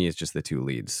said, to me, it's just the 2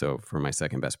 leads. So for my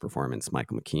second best performance,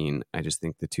 Michael McKean, I just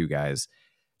think the 2 guys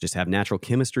just have natural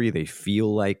chemistry. They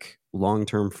feel like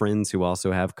long-term friends who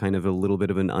also have kind of a little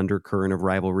bit of an undercurrent of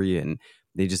rivalry, and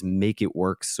they just make it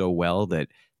work so well that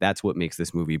that's what makes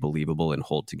this movie believable and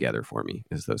hold together for me,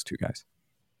 is those two guys.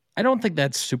 I don't think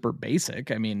that's super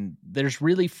basic. I mean, there's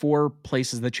really 4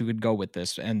 places that you could go with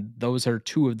this, and those are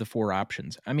 2 of the 4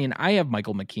 options. I mean, I have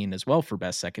Michael McKean as well for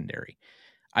best secondary.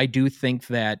 I do think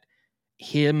that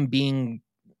him being,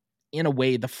 in a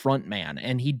way, the front man,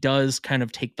 and he does kind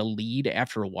of take the lead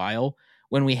after a while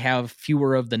when we have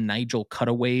fewer of the Nigel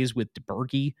cutaways with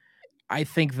DeBerge. I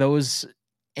think those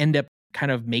end up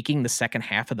kind of making the second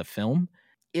half of the film.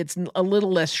 It's a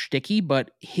little less shticky,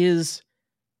 but his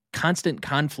constant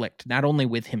conflict, not only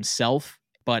with himself,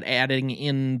 but adding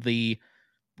in the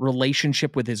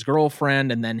relationship with his girlfriend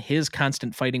and then his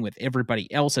constant fighting with everybody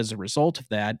else as a result of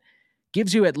that,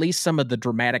 gives you at least some of the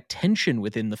dramatic tension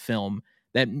within the film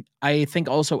that I think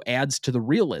also adds to the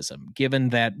realism,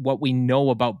 given that what we know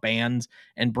about bands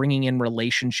and bringing in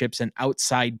relationships and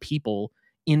outside people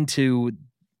into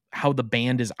how the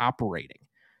band is operating.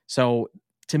 So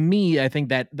to me, I think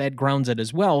that grounds it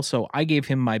as well. So I gave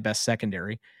him my best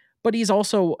secondary, but he's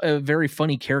also a very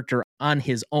funny character on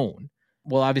his own.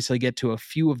 We'll obviously get to a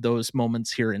few of those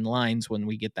moments here in lines when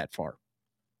we get that far.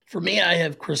 For me, I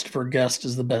have Christopher Guest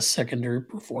as the best secondary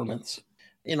performance.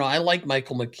 I like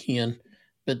Michael McKean,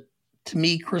 but to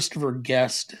me, Christopher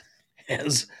Guest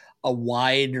has a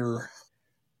wider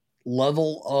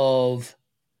level of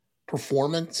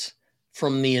performance,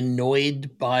 from the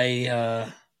annoyed by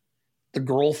the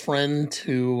girlfriend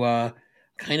to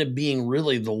kind of being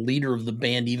really the leader of the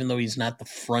band, even though he's not the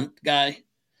front guy.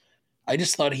 I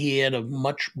just thought he had a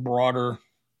much broader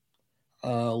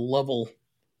level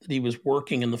that he was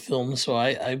working in the film, so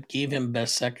I gave him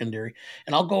best secondary.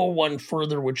 And I'll go one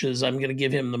further, which is I'm going to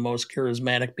give him the most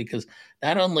charismatic, because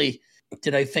not only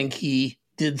did I think he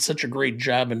did such a great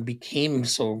job and became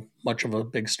so much of a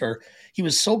big star, he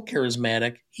was so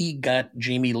charismatic, he got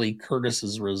Jamie Lee Curtis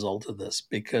as a result of this,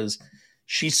 because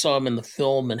she saw him in the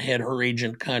film and had her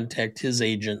agent contact his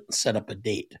agent and set up a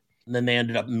date. And then they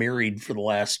ended up married for the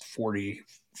last 40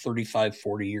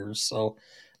 years. So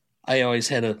I always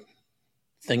had a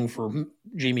thing for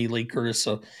Jamie Lee Curtis.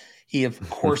 So he, of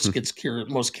course, gets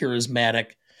most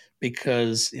charismatic,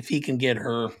 because if he can get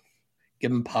her,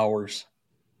 give him powers.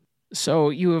 So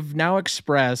you have now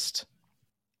expressed,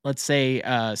 let's say,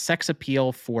 sex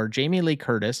appeal for Jamie Lee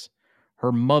Curtis,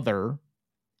 her mother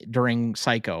during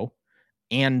Psycho,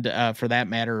 and for that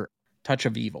matter, Touch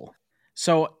of Evil.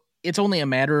 So it's only a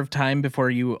matter of time before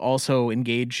you also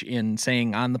engage in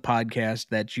saying on the podcast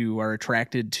that you are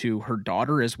attracted to her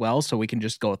daughter as well, so we can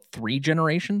just go 3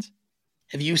 generations.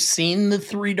 Have you seen the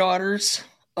 3 daughters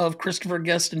of Christopher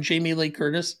Guest and Jamie Lee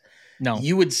Curtis? No.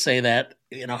 You would say that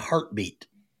in a heartbeat.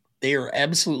 They are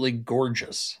absolutely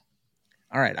gorgeous.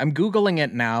 All right, I'm Googling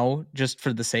it now just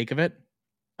for the sake of it.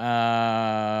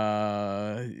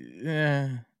 Well,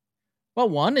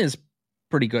 one is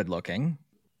pretty good looking.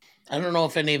 I don't know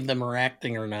if any of them are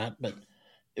acting or not, but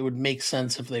it would make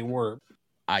sense if they were.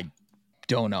 I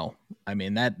don't know. I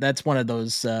mean, that's one of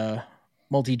those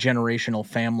multi-generational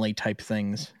family type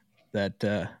things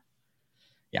that,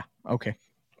 yeah, okay.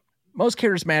 Most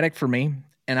charismatic for me,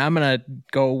 and I'm going to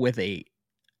go with a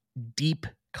deep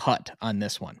cut on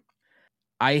this one.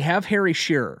 I have Harry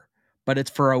Shearer, but it's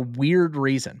for a weird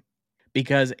reason,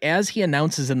 because as he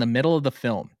announces in the middle of the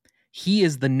film, he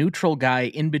is the neutral guy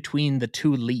in between the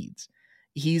 2 leads.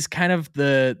 He's kind of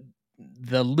the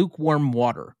lukewarm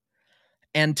water.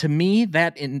 And to me,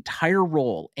 that entire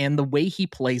role and the way he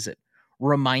plays it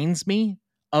reminds me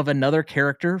of another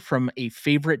character from a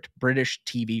favorite British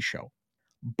TV show,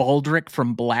 Baldric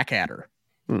from Blackadder.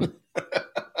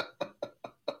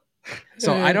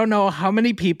 So I don't know how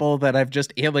many people that I've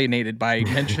just alienated by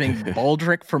mentioning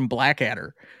Baldric from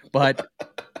Blackadder, but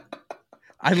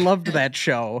I loved that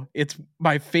show. It's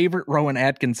my favorite Rowan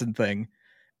Atkinson thing.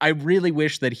 I really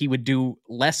wish that he would do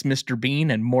less Mr. Bean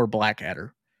and more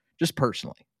Blackadder, just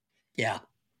personally. Yeah.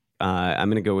 I'm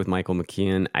going to go with Michael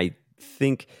McKean. I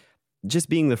think just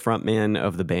being the front man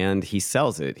of the band, he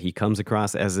sells it. He comes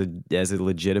across as a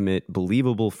legitimate,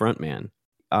 believable front man.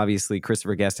 Obviously,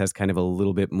 Christopher Guest has kind of a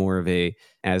little bit more of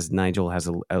as Nigel has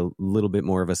a little bit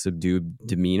more of a subdued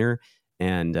demeanor,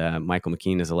 and Michael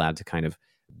McKean is allowed to kind of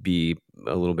be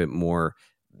a little bit more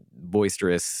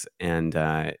boisterous and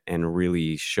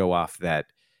really show off that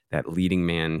leading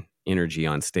man energy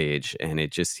on stage. And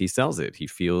he sells it. He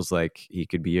feels like he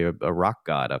could be a rock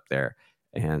god up there.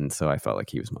 And so I felt like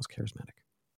he was most charismatic.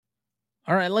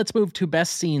 All right, let's move to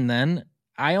best scene then.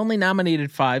 I only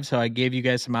nominated 5, so I gave you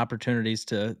guys some opportunities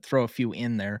to throw a few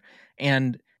in there.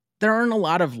 And There aren't a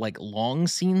lot of like long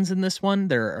scenes in this one.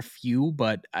 There are a few,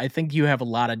 but I think you have a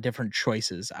lot of different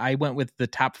choices. I went with the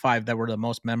top 5 that were the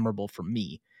most memorable for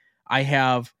me. I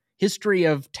have history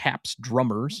of Tap's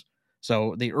drummers.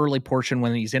 So the early portion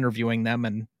when he's interviewing them,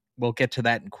 and we'll get to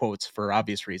that in quotes for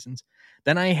obvious reasons.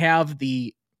 Then I have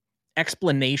the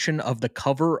explanation of the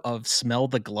cover of Smell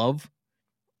the Glove.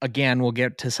 Again, we'll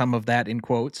get to some of that in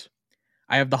quotes.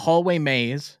 I have the hallway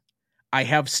maze. I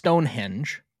have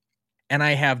Stonehenge. And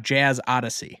I have Jazz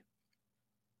Odyssey.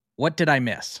 What did I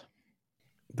miss?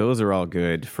 Those are all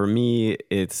good. For me,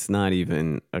 it's not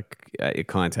even a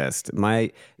contest.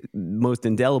 My most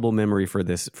indelible memory from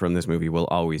this movie will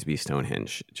always be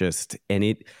Stonehenge.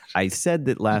 I said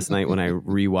that last night when I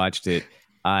rewatched it,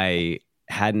 I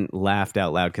hadn't laughed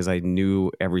out loud because I knew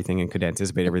everything and could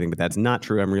anticipate everything, but that's not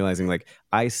true. I'm realizing like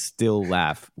I still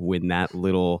laugh when that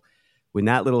little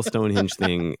Stonehenge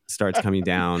thing starts coming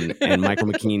down and Michael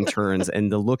McKean turns and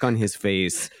the look on his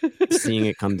face, seeing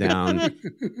it come down,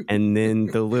 and then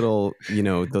the little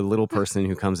person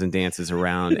who comes and dances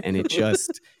around, and it's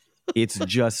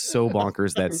just so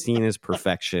bonkers. That scene is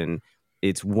perfection.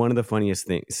 It's one of the funniest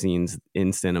scenes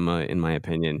in cinema, in my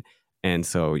opinion. And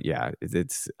so, yeah,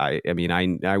 I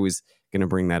was going to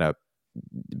bring that up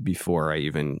before I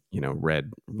even,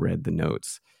 read the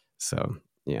notes. So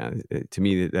yeah, to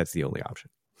me, that's the only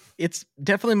option. It's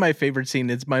definitely my favorite scene.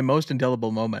 It's my most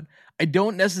indelible moment. I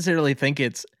don't necessarily think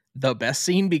it's the best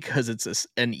scene because it's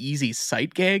an easy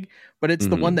sight gag, but it's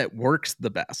the one that works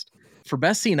the best. For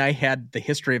best scene, I had the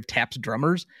history of Tap's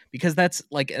drummers because that's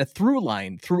like a through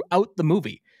line throughout the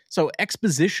movie. So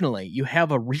expositionally, you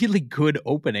have a really good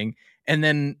opening. And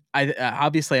then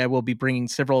I will be bringing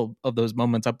several of those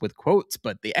moments up with quotes,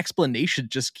 but the explanations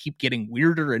just keep getting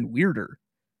weirder and weirder.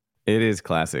 It is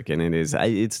classic, and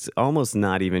it's almost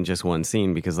not even just one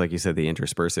scene because, like you said, they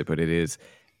intersperse it, but it is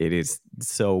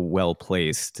so well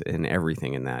placed, and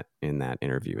everything in that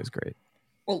interview is great.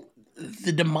 Well,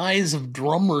 the demise of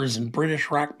drummers and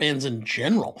British rock bands in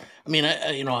general. I mean,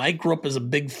 I grew up as a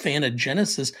big fan of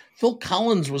Genesis. Phil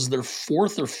Collins was their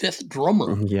 4th or 5th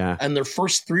drummer, and their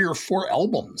first 3 or 4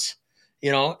 albums.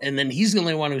 And then he's the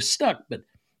only one who stuck, but.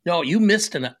 No, you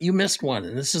missed one,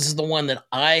 and this is the one that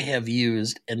I have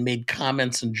used and made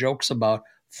comments and jokes about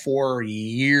for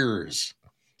years,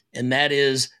 and that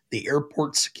is the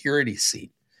airport security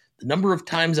scene. The number of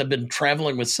times I've been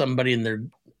traveling with somebody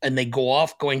and they go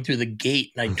off going through the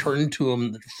gate, and I turn to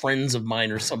them, friends of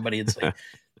mine or somebody, and say,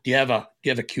 "Do you have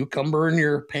a cucumber in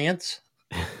your pants?"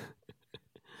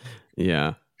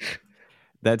 Yeah.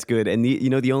 That's good. And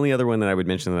the only other one that I would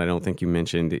mention that I don't think you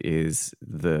mentioned is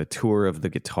the tour of the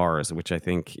guitars, which I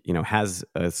think, has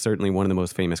certainly one of the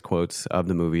most famous quotes of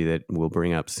the movie that we'll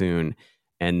bring up soon.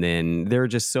 And then there are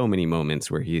just so many moments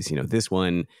where he's, this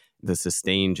one, the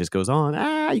sustain just goes on.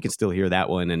 You can still hear that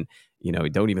one. And,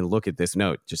 don't even look at this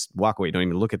note. Just walk away. Don't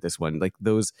even look at this one. Like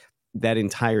that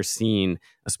entire scene,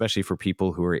 especially for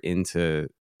people who are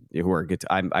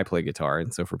I play guitar,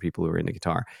 and so for people who are into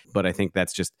guitar, but I think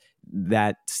that's just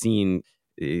that scene.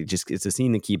 It's a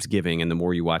scene that keeps giving, and the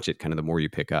more you watch it, kind of the more you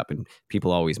pick up, and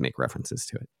people always make references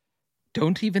to it.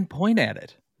 Don't even point at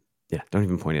it. Yeah, don't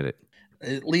even point at it.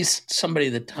 At least somebody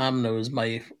that Tom knows,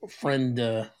 my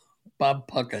friend Bob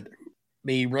Puckett,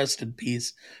 may he rest in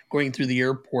peace, going through the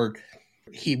airport,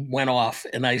 he went off,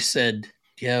 and I said,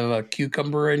 "Do you have a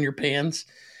cucumber in your pants?"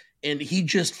 And he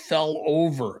just fell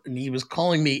over, and he was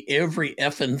calling me every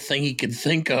effing thing he could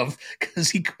think of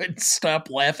because he couldn't stop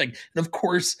laughing. And of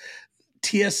course,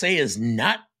 TSA is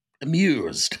not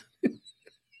amused.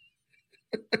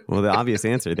 Well, the obvious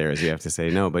answer there is you have to say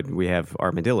no, but we have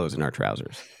armadillos in our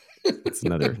trousers. That's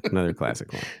another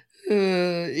classic one.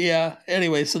 Yeah.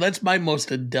 Anyway, so that's my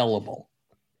most indelible.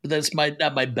 But that's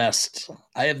not my best.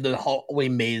 I have the hallway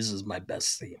maze as my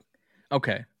best theme.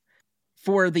 Okay.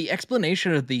 For the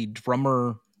explanation of the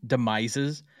drummer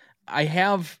demises, I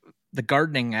have the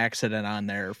gardening accident on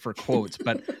there for quotes,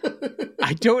 but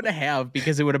I don't have,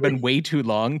 because it would have been way too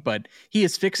long, but he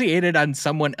is fixated on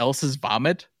someone else's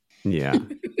vomit. Yeah.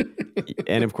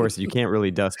 And of course, you can't really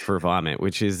dust for vomit,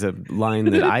 which is a line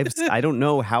that I don't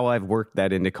know how I've worked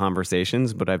that into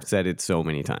conversations, but I've said it so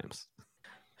many times.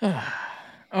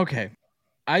 Okay.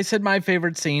 I said my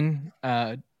favorite scene.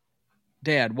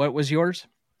 Dad, what was yours?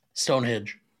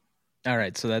 Stonehenge. All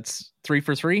right, so that's 3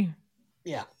 for 3?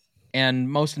 Yeah. And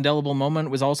most indelible moment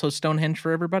was also Stonehenge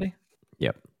for everybody?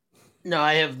 Yep. No,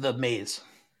 I have the maze.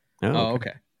 Oh,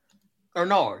 okay. Or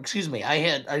no, excuse me.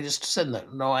 I just said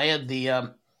that. No, I had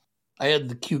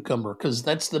the cucumber, because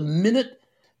that's the minute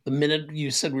you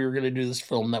said we were going to do this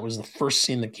film, that was the first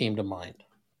scene that came to mind.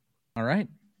 All right.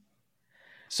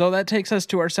 So that takes us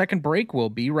to our second break. We'll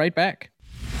be right back.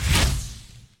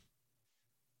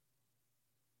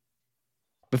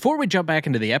 Before we jump back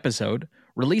into the episode,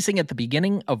 releasing at the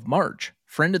beginning of March,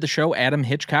 friend of the show Adam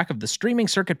Hitchcock of the Streaming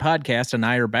Circuit podcast and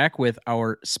I are back with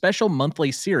our special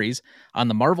monthly series on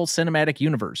the Marvel Cinematic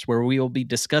Universe, where we will be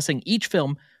discussing each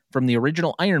film from the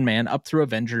original Iron Man up through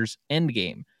Avengers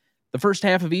Endgame. The first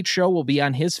half of each show will be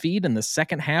on his feed, and the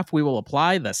second half we will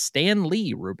apply the Stan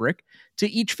Lee rubric to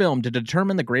each film to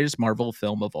determine the greatest Marvel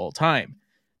film of all time.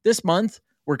 This month,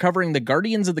 we're covering the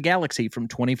Guardians of the Galaxy from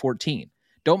 2014.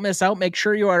 Don't miss out. Make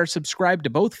sure you are subscribed to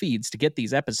both feeds to get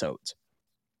these episodes.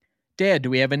 Dad, do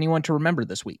we have anyone to remember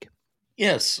this week?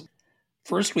 Yes.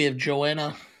 First, we have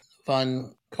Joanna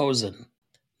von Kozen,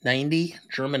 90,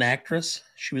 German actress.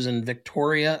 She was in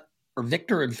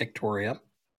Victor and Victoria,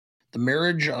 The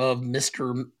Marriage of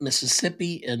Mr.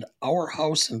 Mississippi, and Our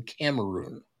House in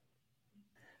Cameroon.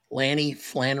 Lanny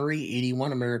Flannery,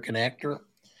 81, American actor.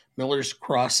 Miller's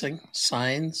Crossing,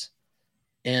 Signs,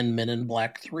 and Men in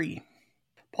Black 3.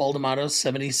 Paul D'Amato,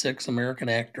 76, American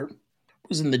actor,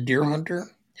 was in The Deer Hunter,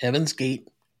 Heaven's Gate,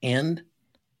 and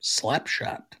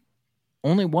Slapshot.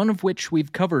 Only one of which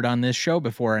we've covered on this show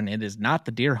before, and it is not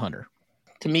The Deer Hunter.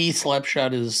 To me,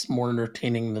 Slapshot is more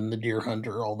entertaining than The Deer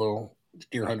Hunter, although The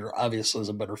Deer Hunter obviously is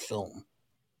a better film.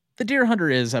 The Deer Hunter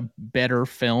is a better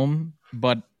film,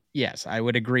 but yes, I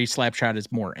would agree Slapshot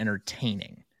is more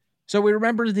entertaining. So we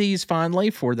remember these fondly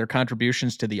for their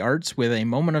contributions to the arts with a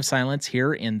moment of silence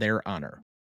here in their honor.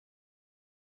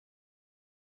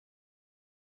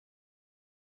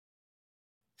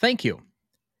 Thank you.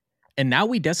 And now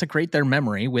we desecrate their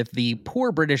memory with the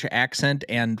poor British accent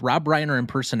and Rob Reiner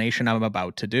impersonation I'm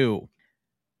about to do.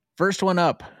 First one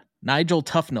up, Nigel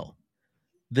Tufnell.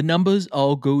 The numbers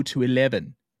all go to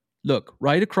 11. Look,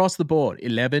 right across the board,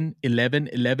 11, 11,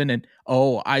 11, and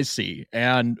oh, I see.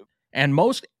 And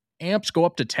most amps go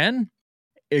up to 10?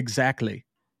 Exactly.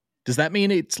 Does that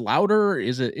mean it's louder?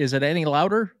 Is it any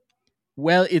louder?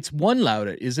 Well, it's one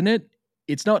louder, isn't it?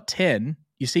 It's not 10.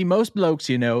 You see, most blokes,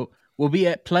 will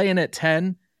be playing at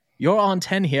 10. You're on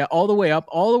 10 here, all the way up,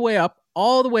 all the way up,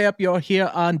 all the way up. You're here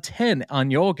on 10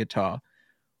 on your guitar.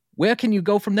 Where can you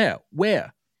go from there?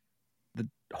 Where?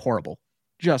 Horrible.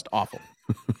 Just awful.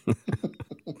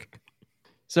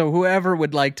 So whoever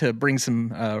would like to bring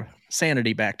some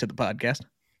sanity back to the podcast.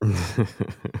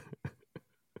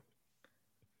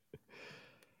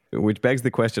 Which begs the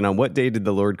question, on what day did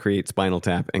the Lord create Spinal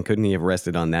Tap, and couldn't he have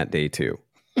rested on that day too?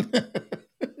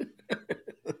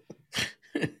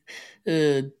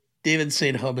 David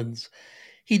St. Hubbins.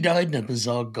 He died in a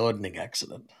bizarre gardening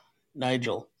accident.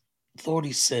 Nigel,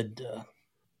 authorities said,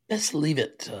 best leave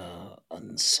it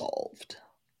unsolved.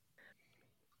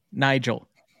 Nigel,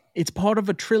 it's part of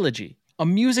a trilogy, a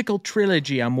musical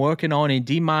trilogy I'm working on in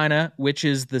D minor, which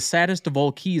is the saddest of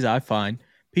all keys I find.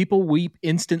 People weep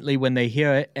instantly when they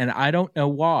hear it, and I don't know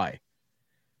why.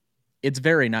 It's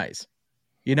very nice.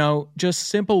 Just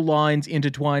simple lines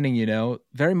intertwining,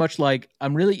 very much like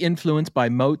I'm really influenced by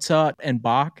Mozart and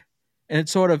Bach. And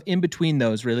it's sort of in between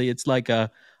those, really. It's like a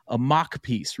mock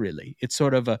piece, really. It's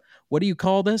sort of what do you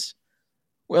call this?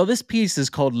 Well, this piece is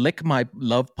called Lick My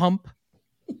Love Pump.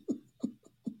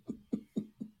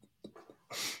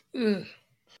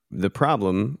 The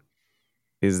problem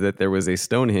is that there was a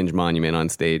Stonehenge monument on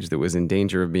stage that was in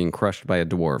danger of being crushed by a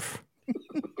dwarf.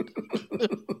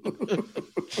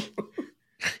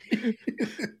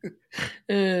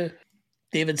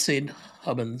 David St.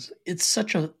 Hubbins. It's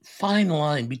such a fine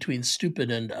line between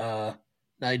stupid and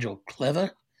Nigel.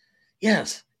 Clever?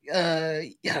 Yes.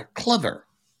 Clever.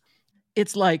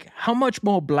 It's like, how much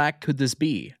more black could this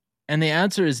be? And the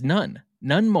answer is none.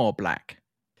 None more black.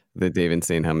 The David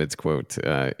St. Hubbins quote,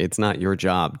 it's not your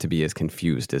job to be as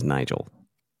confused as Nigel.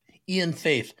 Ian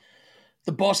Faith.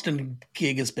 The Boston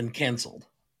gig has been canceled.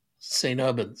 St.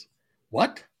 Hubbins.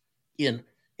 What? Ian.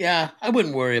 Yeah, I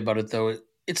wouldn't worry about it, though.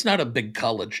 It's not a big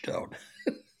college town.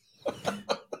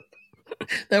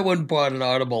 That one brought an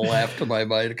audible laugh to my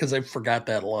mind because I forgot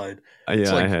that line.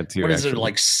 Yeah, I had to. What is it,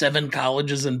 like 7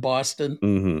 colleges in Boston?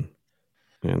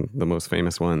 Mm-hmm. And the most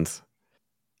famous ones.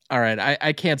 All right,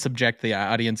 I can't subject the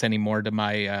audience anymore to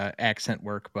my accent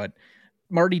work, but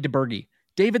Marty DeBurgi,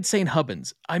 David St.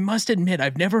 Hubbins. I must admit,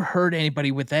 I've never heard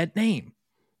anybody with that name.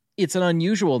 It's an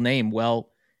unusual name. Well,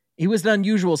 he was an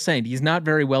unusual saint. He's not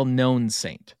very well-known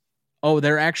saint. Oh,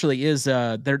 there actually is,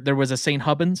 there was a St.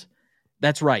 Hubbins?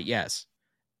 That's right, yes.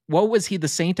 What was he the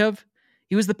saint of?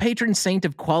 He was the patron saint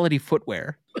of quality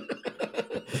footwear.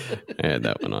 I had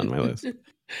that one on my list.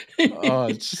 Oh,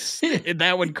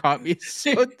 that one caught me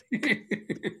so.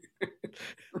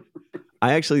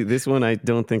 This one I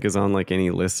don't think is on like any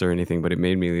lists or anything, but it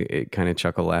made me kind of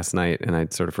chuckle last night, and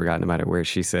I'd sort of forgotten about it, where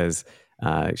she says,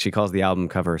 she calls the album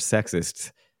cover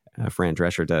sexist, Fran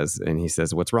Drescher does, and he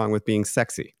says, "What's wrong with being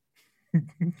sexy?"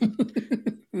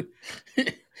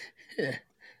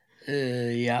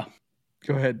 Yeah.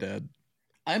 Go ahead, Dad.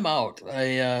 I'm out.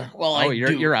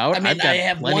 You're out? I mean, I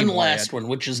have one last one,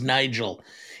 which is Nigel.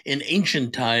 In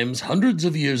ancient times, hundreds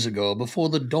of years ago, before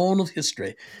the dawn of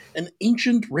history, an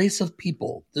ancient race of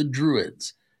people, the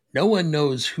Druids. No one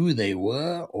knows who they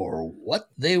were or what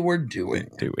they were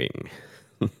doing.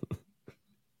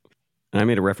 I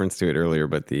made a reference to it earlier,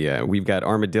 but we've got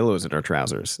armadillos in our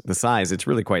trousers. The size, it's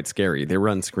really quite scary. They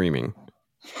run screaming.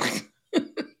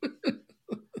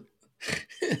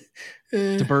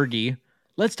 DeBergy,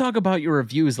 let's talk about your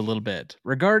reviews a little bit.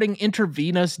 Regarding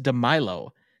Intravenous de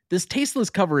Milo, this tasteless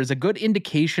cover is a good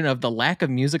indication of the lack of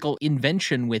musical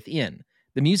invention within.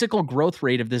 The musical growth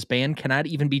rate of this band cannot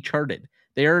even be charted.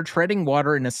 They are treading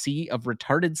water in a sea of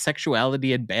retarded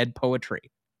sexuality and bad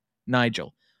poetry.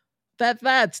 Nigel, that's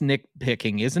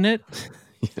nitpicking, isn't it?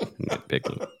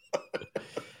 Nitpicking.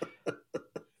 I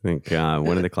think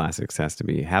one of the classics has to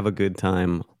be "Have a Good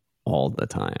Time All the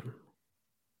Time."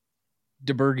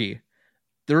 DeBergy,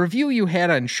 the review you had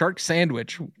on Shark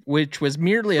Sandwich, which was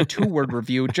merely a 2-word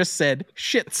review, just said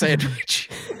shit sandwich.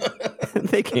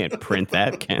 They can't print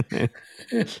that, can they?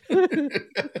 I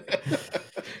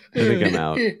think I'm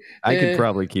out. I could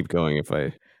probably keep going if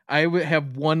I would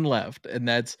have one left, and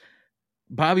that's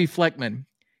Bobby Fleckman.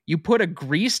 You put a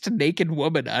greased naked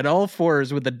woman on all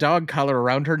fours with a dog collar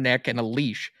around her neck and a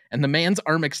leash, and the man's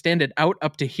arm extended out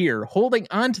up to here, holding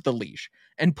onto the leash,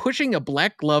 and pushing a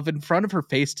black glove in front of her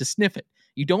face to sniff it.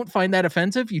 You don't find that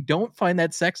offensive? You don't find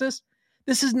that sexist?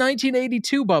 This is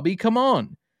 1982, Bubby. Come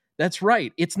on. That's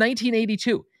right. It's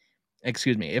 1982.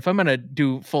 Excuse me. If I'm going to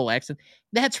do full accent.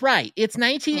 That's right. It's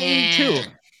 1982.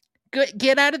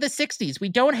 Get out of the 60s. We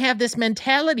don't have this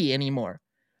mentality anymore.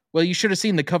 Well, you should have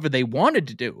seen the cover they wanted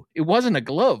to do. It wasn't a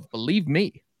glove, believe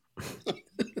me.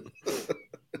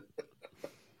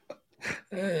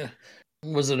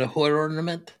 Was it a hood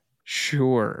ornament?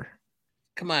 Sure.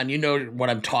 Come on, you know what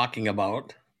I'm talking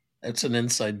about. That's an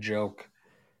inside joke.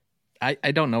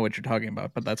 I don't know what you're talking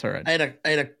about, but that's all right. I had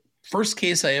a first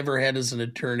case I ever had as an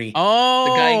attorney.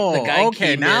 Oh, the guy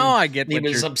okay. Came now in, I get what he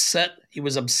was upset. He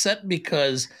was upset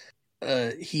because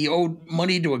he owed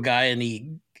money to a guy, and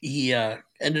he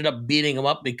ended up beating him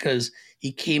up because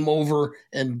he came over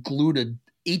and glued a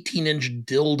 18-inch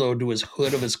dildo to his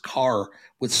hood of his car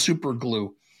with super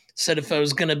glue. Said if I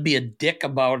was going to be a dick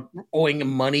about owing him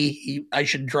money, I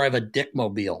should drive a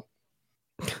dickmobile.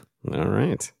 All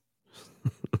right.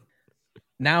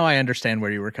 Now I understand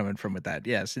where you were coming from with that.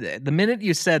 Yes. The minute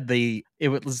you said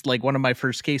it was like one of my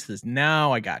first cases.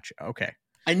 Now I got you. Okay.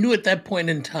 I knew at that point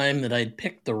in time that I'd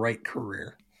picked the right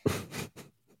career.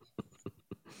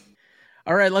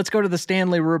 All right, let's go to the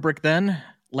Stanley rubric then.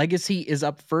 Legacy is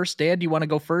up first. Dad, do you want to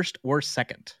go first or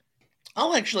second?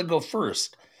 I'll actually go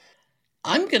first.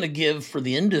 I'm going to give for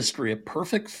the industry a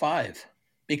perfect 5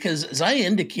 because, as I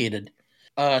indicated,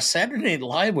 Saturday Night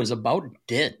Live was about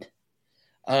dead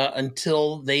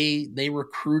until they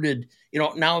recruited.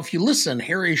 Now if you listen,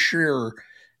 Harry Shearer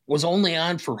was only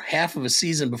on for half of a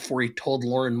season before he told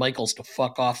Lorne Michaels to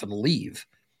fuck off and leave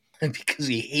because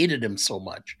he hated him so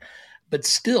much. But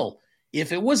still,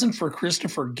 if it wasn't for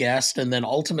Christopher Guest and then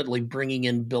ultimately bringing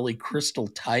in Billy Crystal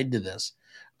tied to this,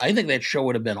 I think that show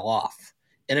would have been off.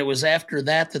 And it was after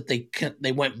that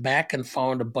they went back and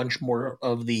found a bunch more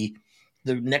of the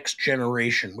next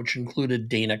generation, which included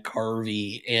Dana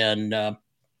Carvey and I'm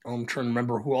trying to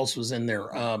remember who else was in there.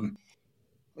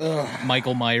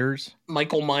 Michael Myers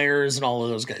and all of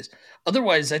those guys.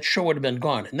 Otherwise, that show would have been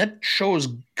gone. And that show is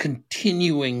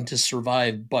continuing to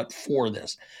survive but for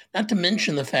this. Not to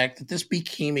mention the fact that this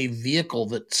became a vehicle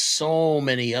that so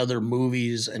many other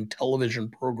movies and television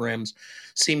programs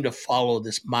seem to follow,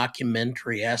 this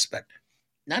mockumentary aspect.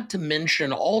 Not to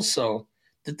mention also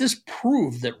that this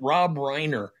proved that Rob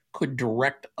Reiner could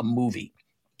direct a movie.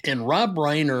 And Rob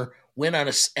Reiner went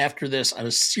after this on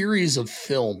a series of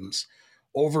films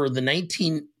over the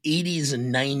 1980s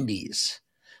and 90s.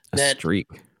 A streak.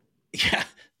 Yeah,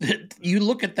 that you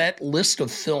look at that list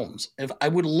of films. If I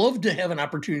would love to have an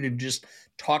opportunity to just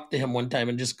talk to him one time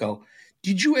and just go,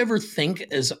 did you ever think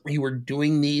as you were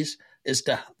doing these as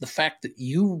to the fact that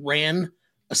you ran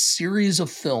a series of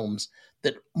films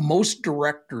that most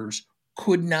directors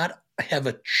could not have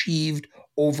achieved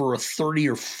over a 30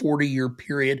 or 40 year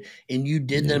period, and you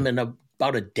did them in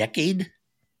about a decade?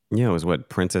 Yeah, it was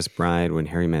Princess Bride, When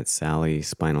Harry Met Sally,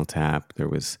 Spinal Tap.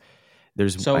 Here's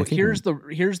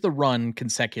the run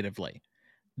consecutively.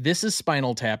 This is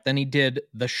Spinal Tap. Then he did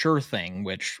The Sure Thing,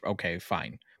 which, okay,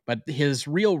 fine. But his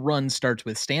real run starts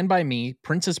with Stand By Me,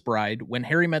 Princess Bride, When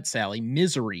Harry Met Sally,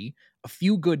 Misery, A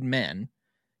Few Good Men.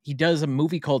 He does a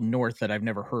movie called North that I've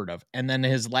never heard of. And then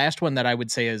his last one that I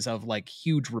would say is of like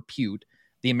huge repute,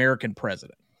 The American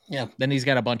President. Yeah. Then he's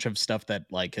got a bunch of stuff that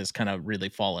like has kind of really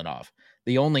fallen off.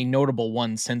 The only notable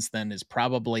one since then is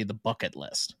probably The Bucket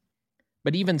List.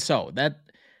 But even so,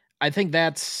 I think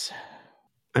that's...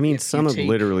 I mean, some of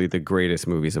literally the greatest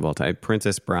movies of all time.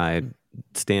 Princess Bride,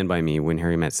 Stand By Me, When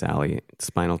Harry Met Sally,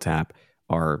 Spinal Tap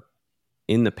are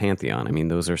in the pantheon. I mean,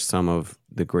 those are some of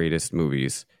the greatest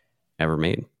movies ever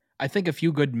made. I think A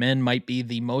Few Good Men might be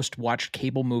the most watched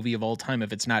cable movie of all time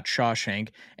if it's not Shawshank.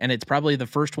 And it's probably the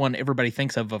first one everybody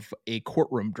thinks of a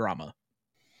courtroom drama.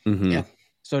 Mm-hmm. Yeah.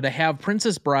 So to have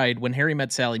Princess Bride, When Harry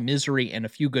Met Sally, Misery, and A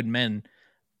Few Good Men,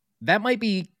 that might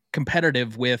be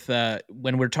competitive with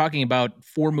when we're talking about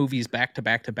 4 movies back to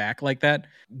back to back like that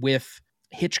with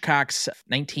Hitchcock's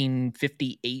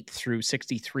 1958 through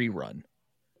 63 run.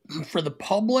 For the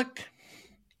public,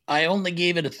 I only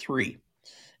gave it a 3.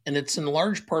 And it's in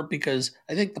large part because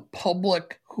I think the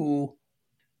public who,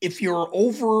 if you're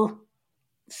over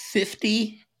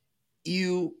 50,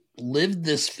 you lived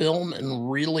this film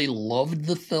and really loved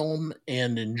the film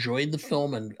and enjoyed the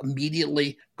film and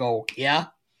immediately go, yeah.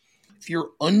 If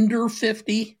you're under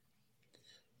 50,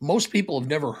 most people have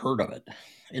never heard of it.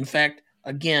 In fact,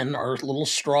 again, our little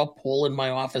straw poll in my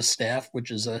office staff,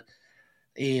 which is a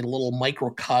little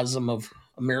microcosm of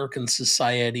American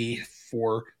society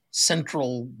for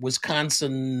central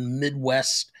Wisconsin,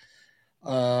 Midwest,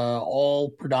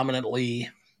 all predominantly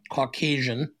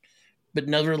Caucasian, but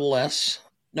nevertheless,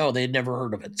 no, they'd never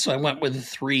heard of it. So I went with a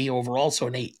 3 overall, so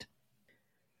an 8.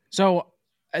 So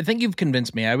I think you've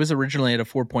convinced me. I was originally at a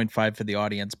 4.5 for the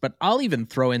audience, but I'll even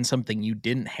throw in something you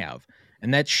didn't have.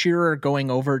 And that's Shearer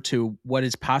going over to what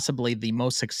is possibly the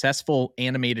most successful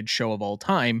animated show of all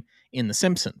time in The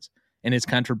Simpsons and his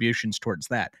contributions towards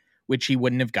that, which he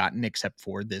wouldn't have gotten except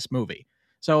for this movie.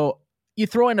 So you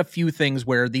throw in a few things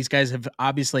where these guys have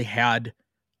obviously had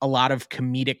a lot of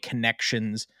comedic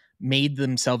connections, made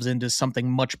themselves into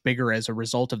something much bigger as a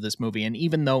result of this movie. And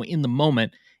even though in the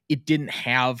moment it didn't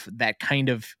have that kind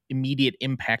of immediate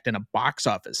impact in a box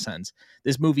office sense,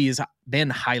 this movie has been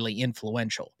highly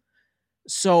influential.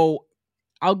 So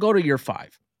I'll go to your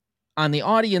 5. On the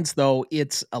audience, though,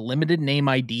 it's a limited name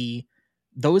ID.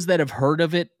 Those that have heard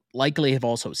of it likely have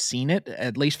also seen it,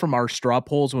 at least from our straw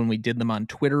polls when we did them on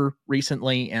Twitter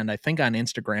recently, and I think on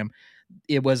Instagram.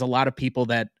 It was a lot of people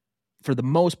that, for the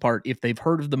most part, if they've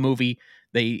heard of the movie,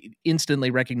 they instantly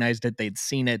recognized it, they'd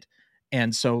seen it,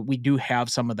 and so we do have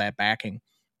some of that backing.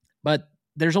 But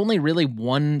there's only really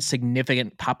one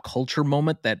significant pop culture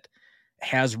moment that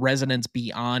has resonance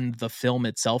beyond the film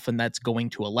itself, and that's going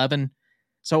to 11.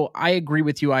 So I agree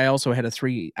with you. I also had a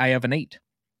 3. I have an 8.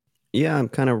 Yeah, I'm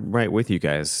kind of right with you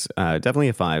guys. Definitely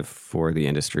a 5 for the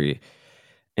industry.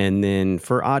 And then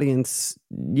for audience,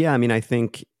 yeah, I mean, I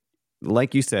think,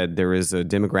 like you said, there is a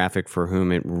demographic for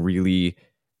whom it really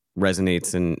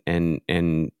resonates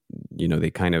and you know,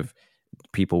 they kind of,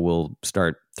 people will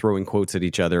start throwing quotes at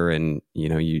each other, and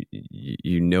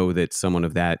you know that someone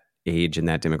of that age and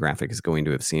that demographic is going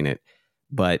to have seen it.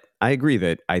 But I agree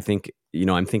that I think, you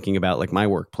know, I'm thinking about like my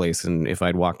workplace, and if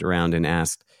I'd walked around and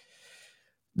asked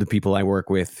the people I work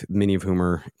with, many of whom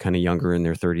are kind of younger in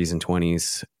their 30s and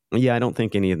 20s, yeah, I don't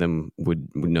think any of them would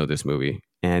know this movie,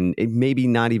 and it maybe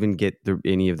not even get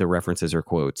any of the references or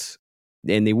quotes,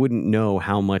 and they wouldn't know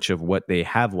how much of what they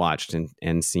have watched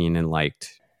and seen and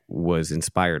liked was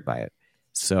inspired by it.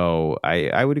 So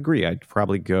I would agree. I'd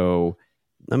probably go,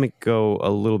 let me go a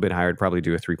little bit higher. I'd probably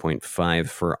do a 3.5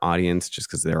 for audience, just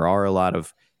because there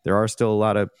are still a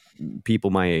lot of people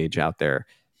my age out there.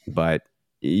 But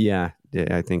yeah,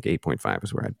 I think 8.5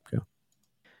 is where I'd go.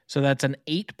 So that's an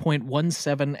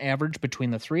 8.17 average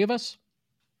between the 3 of us.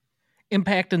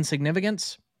 Impact and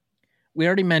significance. We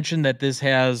already mentioned that this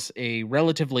has a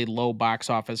relatively low box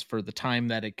office for the time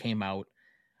that it came out.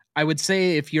 I would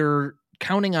say if you're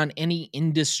counting on any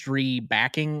industry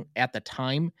backing at the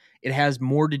time, it has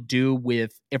more to do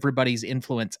with everybody's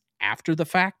influence after the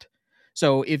fact.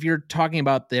 So if you're talking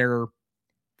about their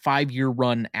 5-year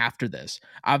run after this,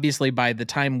 obviously by the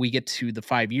time we get to the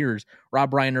 5 years,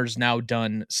 Rob Reiner's now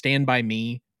done Stand By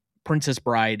Me, Princess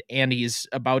Bride, and he's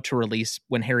about to release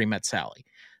When Harry Met Sally.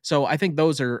 So I think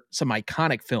those are some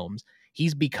iconic films.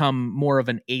 He's become more of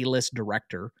an A-list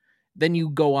director. Then you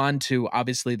go on to,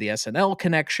 obviously, the SNL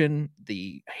connection,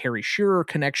 the Harry Shearer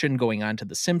connection, going on to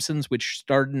The Simpsons, which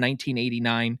started in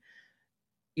 1989.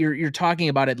 you're talking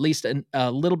about at least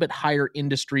a little bit higher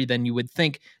industry than you would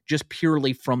think just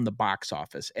purely from the box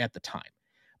office at the time.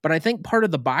 But I think part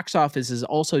of the box office is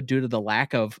also due to the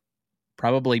lack of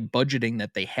probably budgeting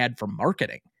that they had for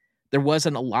marketing. There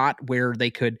wasn't a lot where they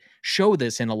could show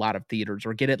this in a lot of theaters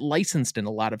or get it licensed in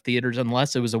a lot of theaters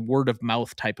unless it was a word of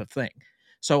mouth type of thing.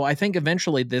 So I think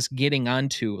eventually this getting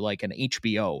onto like an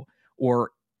HBO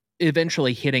or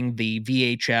eventually hitting the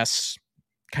VHS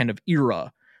kind of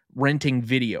era, renting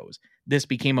videos, this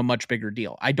became a much bigger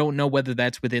deal. I don't know whether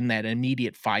that's within that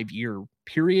immediate 5-year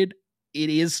period. It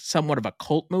is somewhat of a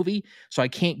cult movie, so I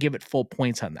can't give it full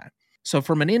points on that. So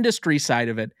from an industry side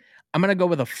of it, I'm going to go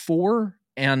with a 4,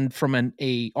 and from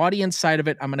a audience side of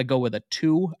it, I'm going to go with a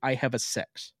 2. I have a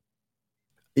 6.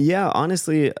 Yeah,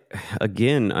 honestly,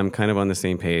 again, I'm kind of on the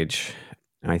same page.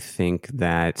 I think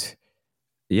that,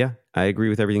 yeah, I agree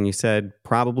with everything you said.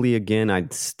 Probably, again,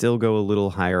 I'd still go a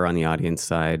little higher on the audience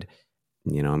side.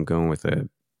 I'm going with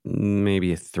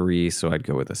maybe a 3, so I'd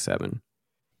go with a 7.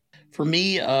 For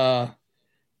me,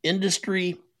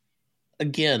 industry,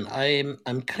 again,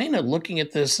 I'm kind of looking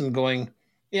at this and going,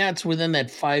 yeah, it's within that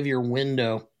 5-year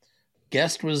window.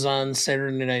 Guest was on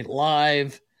Saturday Night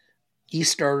Live. He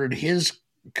started his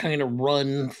kind of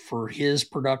run for his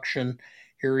production.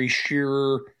 Harry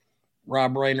Shearer,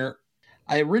 Rob Reiner.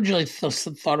 I originally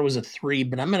thought it was a 3,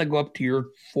 but I'm going to go up to your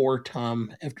 4,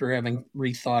 Tom, after having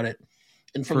rethought it.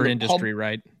 And from For the industry,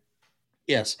 right?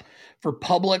 Yes. For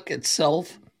public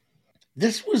itself,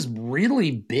 this was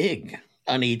really big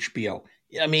on HBO.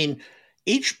 I mean,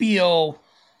 HBO,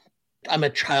 I'm a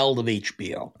child of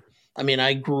HBO. I mean,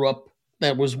 I grew up,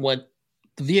 that was what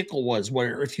the vehicle was,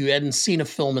 where if you hadn't seen a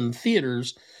film in the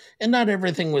theaters, and not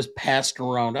everything was passed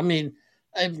around. I mean,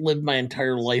 I've lived my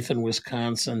entire life in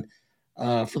Wisconsin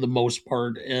for the most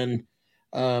part, and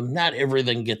not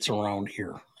everything gets around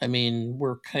here. I mean,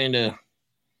 we're kind of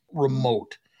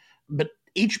remote, but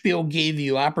HBO gave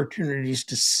you opportunities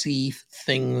to see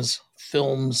things,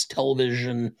 films,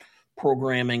 television,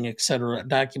 programming, etc.,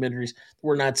 documentaries that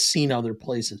were not seen other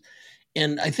places.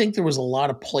 And I think there was a lot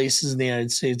of places in the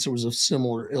United States that was of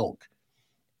similar ilk.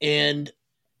 And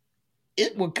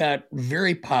it got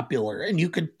very popular. And you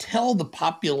could tell the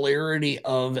popularity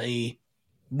of a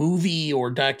movie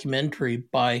or documentary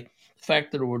by the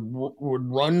fact that it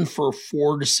would run for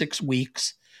 4 to 6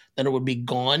 weeks, then it would be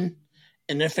gone.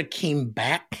 And if it came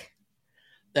back,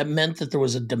 that meant that there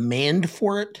was a demand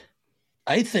for it.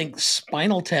 I think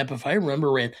Spinal Tap, if I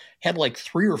remember, had like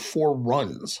 3 or 4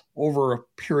 runs over a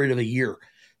period of a year,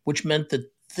 which meant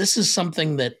that this is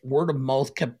something that word of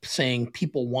mouth kept saying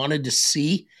people wanted to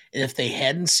see. And if they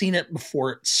hadn't seen it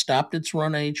before it stopped its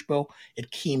run on HBO,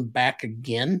 it came back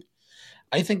again.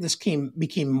 I think this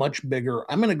became much bigger.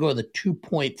 I'm going to go with a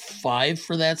 2.5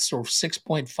 for that, so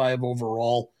 6.5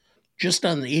 overall, just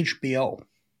on the HBO.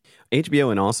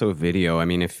 HBO and also video. I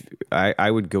mean, if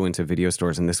I would go into video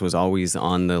stores and this was always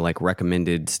on the like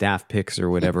recommended staff picks or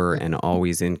whatever, and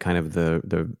always in kind of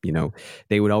the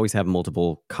they would always have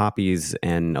multiple copies,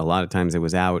 and a lot of times it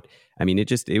was out. I mean,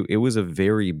 it was a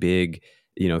very big,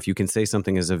 if you can say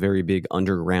something is a very big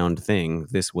underground thing,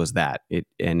 this was that. It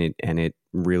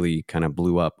really kind of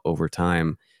blew up over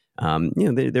time.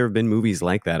 There have been movies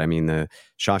like that. I mean, the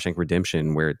Shawshank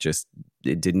Redemption, where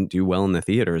it didn't do well in the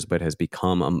theaters, but has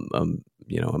become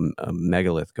a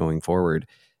megalith going forward,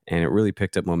 and it really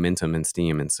picked up momentum and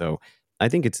steam. And so I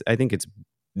think it's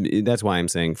that's why I'm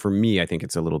saying, for me, I think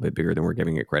it's a little bit bigger than we're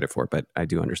giving it credit for, but I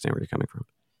do understand where you're coming from.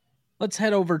 Let's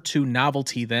head over to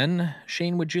novelty then.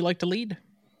 Shane, would you like to lead?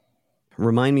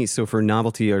 Remind me, so for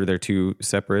novelty, are there 2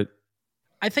 separate?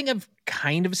 I think I've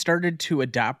kind of started to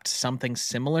adopt something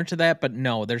similar to that, but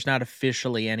no, there's not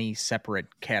officially any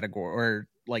separate category or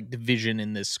like division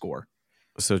in this score.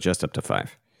 So just up to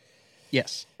 5.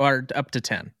 Yes, or up to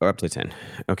 10. Or up to 10.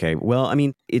 Okay. Well, I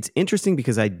mean, it's interesting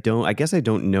because I guess I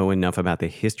don't know enough about the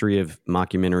history of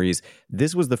mockumentaries.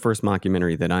 This was the first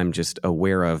mockumentary that I'm just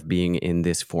aware of being in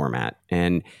this format.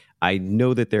 And I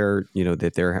know that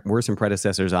there were some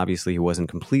predecessors, obviously, who wasn't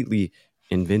completely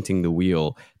inventing the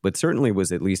wheel, but certainly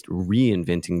was at least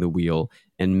reinventing the wheel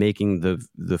and making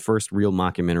the first real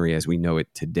mockumentary as we know it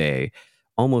today,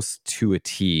 almost to a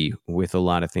T, with a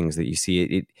lot of things that you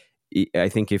see. I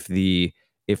think if the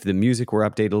music were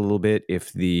updated a little bit,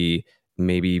 if the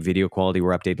maybe video quality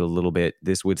were updated a little bit,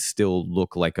 this would still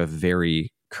look like a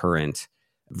very current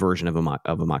version of a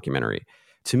mockumentary.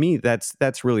 To me,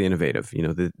 that's really innovative.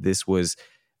 This was,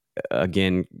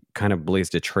 again, kind of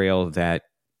blazed a trail that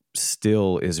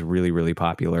still is really, really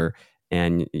popular,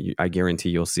 and I guarantee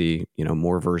you'll see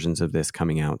more versions of this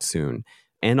coming out soon.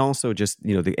 and also just,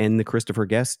 the Christopher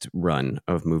Guest run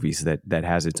of movies that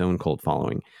has its own cult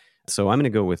following. So I'm going to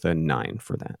go with a 9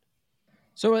 for that.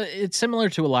 So it's similar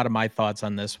to a lot of my thoughts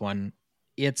on this one.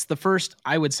 It's the first,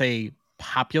 I would say,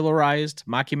 popularized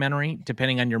mockumentary,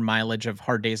 depending on your mileage of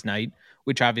Hard Day's Night,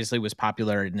 which obviously was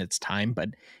popular in its time, but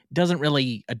doesn't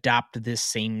really adopt this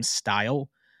same style.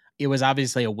 It was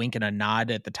obviously a wink and a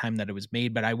nod at the time that it was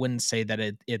made, but I wouldn't say that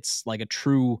it's like a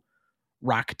true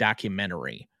rock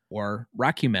documentary or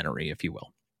rockumentary, if you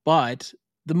will. But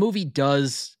the movie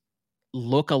does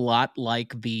look a lot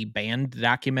like the band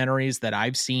documentaries that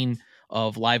I've seen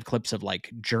of live clips of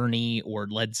like Journey or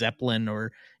Led Zeppelin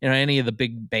or any of the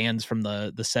big bands from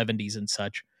the 70s and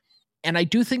such. And I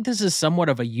do think this is somewhat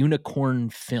of a unicorn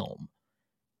film.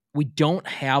 We don't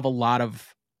have a lot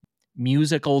of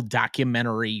musical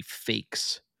documentary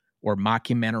fakes or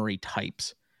mockumentary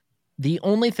types. The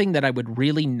only thing that I would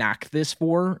really knock this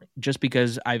for, just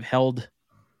because I've held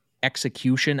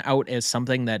execution out as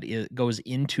something that goes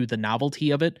into the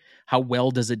novelty of it, how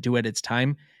well does it do at its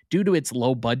time? Due to its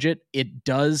low budget, it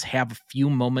does have a few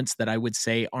moments that I would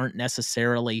say aren't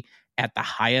necessarily at the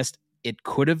highest it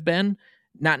could have been.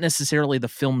 Not necessarily the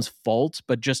film's fault,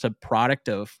 but just a product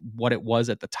of what it was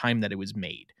at the time that it was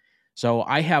made. So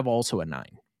I have also a 9.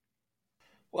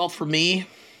 Well, for me,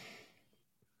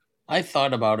 I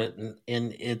thought about it,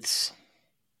 and it's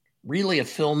really a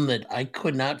film that I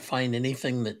could not find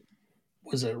anything that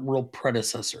was a real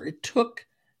predecessor. It took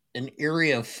an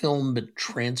area of film but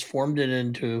transformed it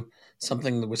into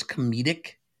something that was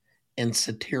comedic and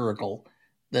satirical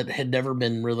that had never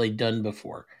been really done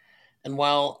before. And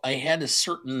while I had a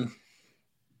certain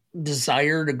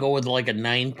desire to go with like a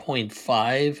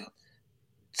 9.5,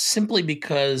 simply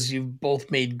because you've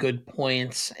both made good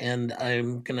points and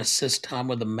I'm going to assist Tom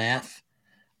with the math,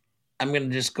 I'm going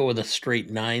to just go with a straight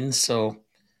 9. So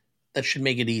that should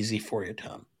make it easy for you,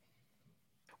 Tom.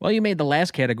 Well, you made the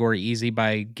last category easy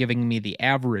by giving me the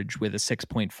average with a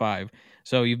 6.5.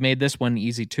 So you've made this one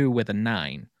easy too with a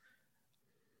 9.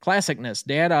 Classicness,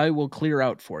 Dad, I will clear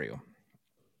out for you.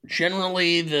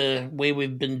 Generally, the way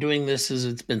we've been doing this is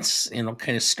it's been,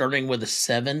 kind of starting with a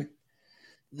 7.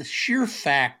 The sheer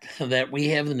fact that we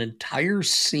have an entire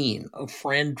scene of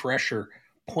Fran Drescher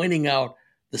pointing out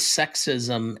the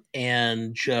sexism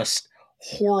and just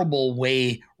horrible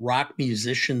way rock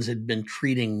musicians had been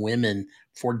treating women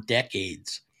for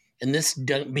decades, and this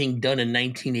being done in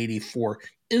 1984,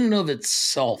 in and of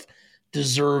itself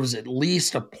deserves at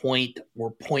least a point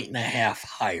or point and a half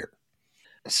higher.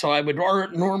 So I would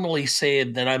normally say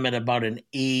that I'm at about an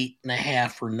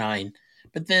 8.5 or 9.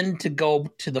 But then to go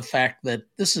to the fact that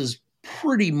this is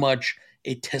pretty much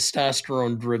a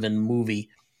testosterone driven movie,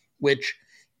 which,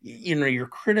 you're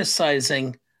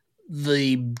criticizing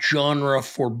the genre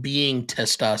for being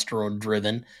testosterone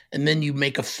driven, and then you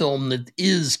make a film that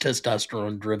is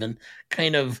testosterone driven,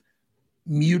 kind of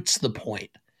mutes the point.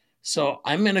 So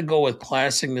I'm going to go with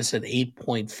classing this at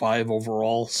 8.5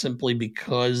 overall, simply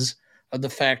because of the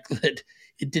fact that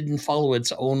it didn't follow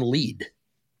its own lead.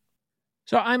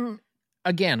 So I'm,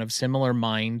 again, of similar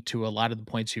mind to a lot of the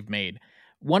points you've made.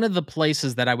 One of the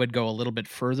places that I would go a little bit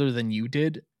further than you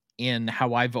did in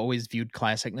how I've always viewed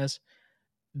classicness,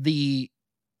 the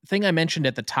thing I mentioned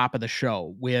at the top of the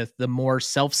show with the more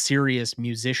self-serious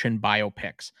musician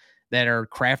biopics that are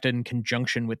crafted in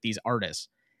conjunction with these artists,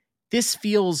 this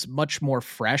feels much more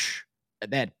fresh.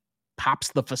 That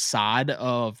pops the facade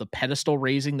of the pedestal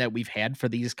raising that we've had for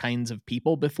these kinds of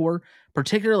people before,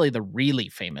 particularly the really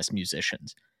famous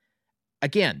musicians.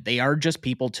 Again, they are just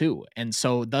people too. And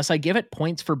so thus I give it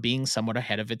points for being somewhat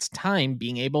ahead of its time,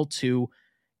 being able to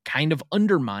kind of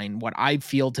undermine what I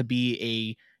feel to be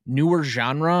a newer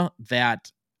genre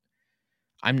that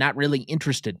I'm not really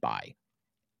interested by.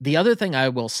 The other thing I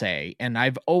will say, and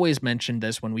I've always mentioned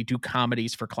this when we do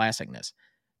comedies for classicness,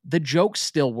 the jokes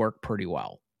still work pretty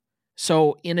well.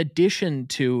 So in addition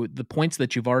to the points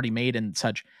that you've already made and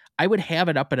such, I would have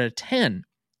it up at a 10,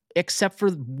 except for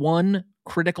one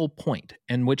critical point,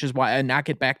 and which is why I knock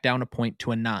it back down a point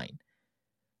to a 9.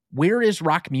 Where is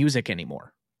rock music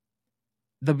anymore?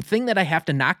 The thing that I have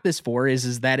to knock this for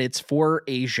is that it's for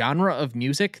a genre of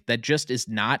music that just is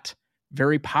not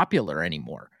very popular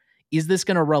anymore. Is this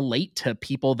going to relate to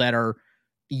people that are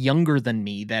younger than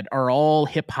me that are all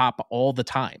hip hop all the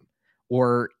time,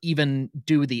 or even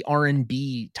do the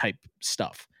R&B type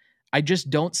stuff? I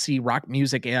just don't see rock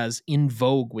music as in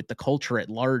vogue with the culture at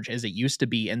large as it used to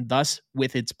be, and thus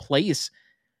with its place.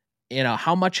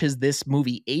 How much has this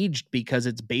movie aged because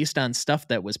it's based on stuff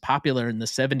that was popular in the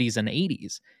 70s and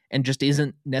 80s and just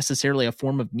isn't necessarily a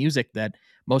form of music that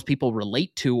most people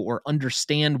relate to or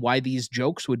understand why these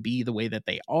jokes would be the way that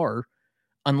they are.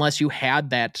 unless you had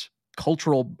that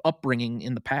cultural upbringing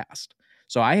in the past.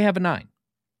 So I have a 9.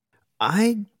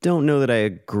 I don't know that I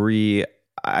agree.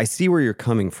 I see where you're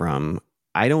coming from.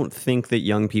 I don't think that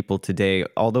young people today,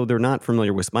 although they're not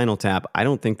familiar with Spinal Tap, I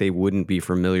don't think they wouldn't be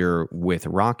familiar with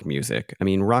rock music. I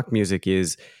mean, rock music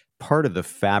is part of the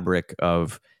fabric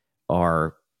of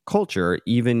our culture,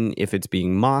 even if it's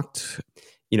being mocked.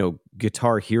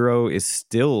 Guitar Hero is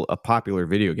still a popular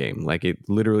video game. Like, it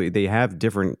literally, they have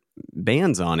different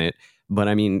bands on it. But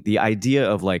I mean, the idea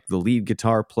of like the lead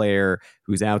guitar player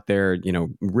who's out there,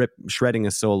 shredding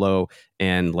a solo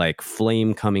and like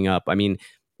flame coming up. I mean,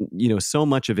 so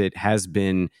much of it has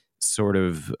been sort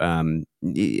of,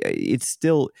 it's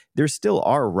still, there still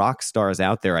are rock stars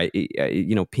out there.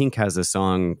 Pink has a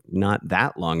song not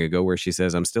that long ago where she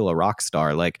says, "I'm still a rock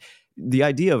star." Like, the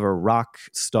idea of a rock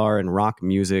star and rock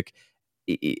music,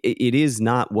 it is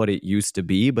not what it used to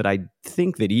be, but I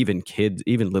think that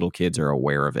even little kids are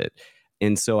aware of it.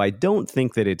 And so I don't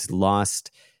think that it's lost.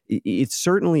 It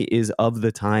certainly is of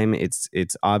the time. It's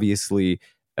obviously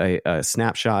a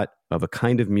snapshot of a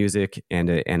kind of music and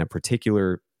a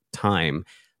particular time,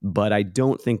 but I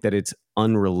don't think that it's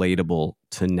unrelatable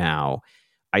to now.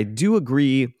 I do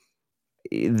agree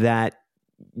that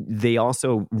they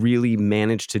also really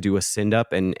managed to do a send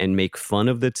up and make fun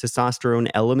of the testosterone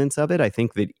elements of it. I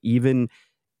think that even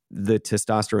the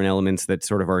testosterone elements that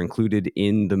sort of are included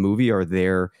in the movie are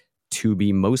there to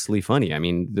be mostly funny. I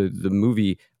mean, the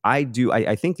movie, I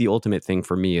think the ultimate thing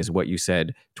for me is what you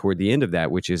said toward the end of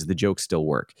that, which is the jokes still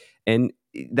work. And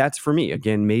that's for me.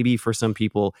 Again, maybe for some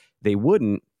people they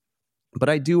wouldn't, but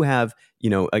I do have,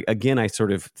 again, I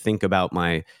sort of think about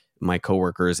my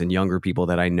coworkers and younger people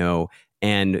that I know,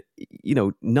 and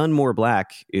none more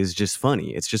black is just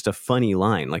funny. It's just a funny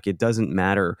line. Like, it doesn't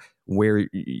matter whether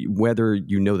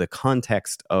the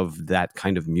context of that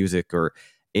kind of music or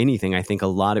anything. I think a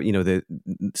lot of, the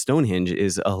Stonehenge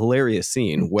is a hilarious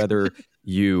scene, whether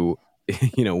you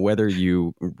whether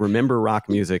you remember rock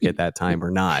music at that time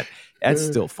or not, that's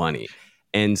still funny.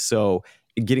 And so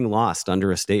getting lost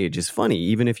under a stage is funny,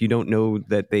 even if you don't know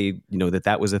that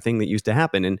that was a thing that used to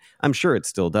happen. And I'm sure it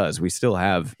still does. We still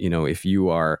have, if you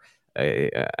are,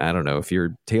 I don't know, if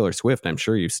you're Taylor Swift, I'm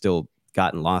sure you've still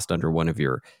gotten lost under one of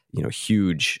your,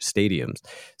 huge stadiums.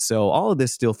 So all of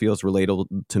this still feels relatable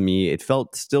to me. It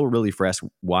felt still really fresh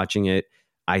watching it.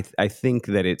 I think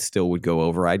that it still would go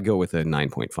over. I'd go with a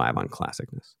 9.5 on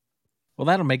classicness. Well,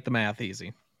 that'll make the math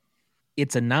easy.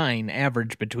 It's a 9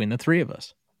 average between the three of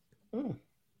us.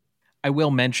 I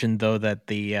will mention, though, that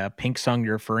the Pink song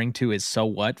you're referring to is "So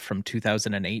What" from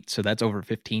 2008, so that's over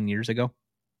 15 years ago.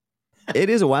 It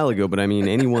is a while ago, but I mean,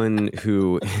 anyone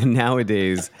who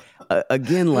nowadays,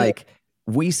 again, like,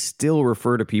 we still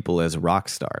refer to people as rock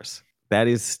stars. That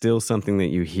is still something that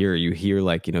you hear. You hear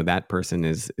like, that person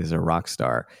is a rock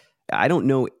star. I don't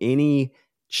know any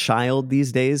child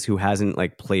these days who hasn't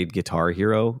like played Guitar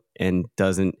Hero and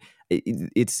doesn't.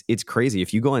 It's crazy.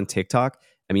 If you go on TikTok,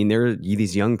 I mean, there are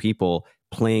these young people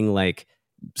playing like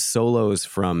solos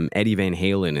from Eddie Van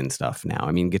Halen and stuff now.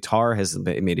 I mean, guitar has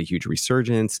made a huge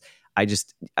resurgence.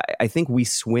 I think we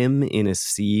swim in a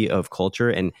sea of culture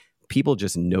and people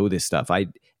just know this stuff.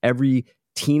 Every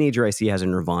teenager I see has a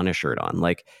Nirvana shirt on.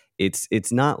 Like,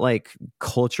 it's not like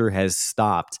culture has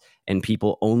stopped and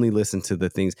people only listen to the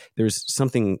things. There's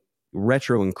something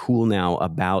retro and cool now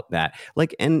about that.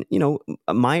 Like, and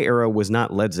my era was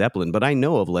not Led Zeppelin, but I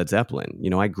know of Led Zeppelin.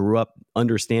 I grew up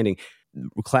understanding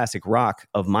classic rock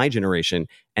of my generation,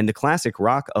 and the classic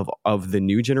rock of the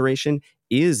new generation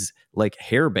is like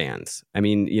hair bands. I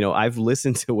mean, I've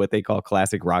listened to what they call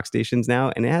classic rock stations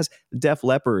now, and it has Def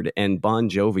Leppard and Bon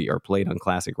Jovi are played on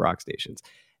classic rock stations.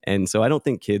 And so I don't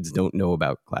think kids don't know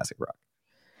about classic rock.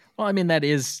 Well, I mean, that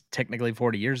is technically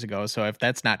 40 years ago. So if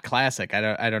that's not classic,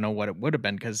 I don't know what it would have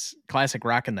been, because classic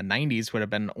rock in the 90s would have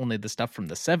been only the stuff from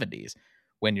the 70s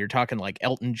when you're talking like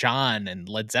Elton John and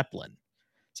Led Zeppelin.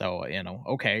 So,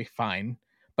 okay, fine.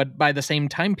 But by the same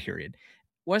time period,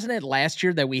 wasn't it last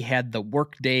year that we had the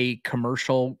Workday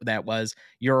commercial that was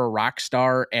 "You're a rock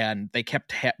star," and they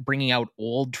kept bringing out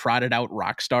old, trotted out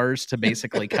rock stars to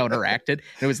basically counteract it?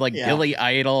 It was like Billy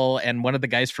Idol and one of the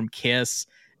guys from Kiss,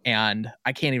 and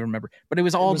I can't even remember. But it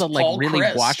was all the like really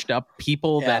Chris. washed up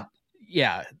people that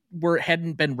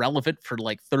hadn't been relevant for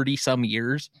like 30 some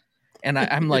years. And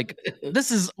I'm like,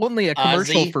 this is only a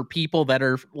commercial for people that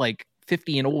are like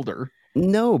 50 and older.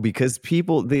 No, because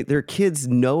their kids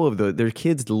know of their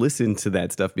kids listen to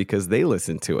that stuff because they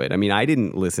listen to it. I mean, I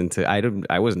didn't listen to,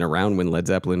 I wasn't around when Led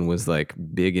Zeppelin was like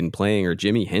big and playing, or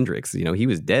Jimi Hendrix. You know, he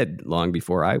was dead long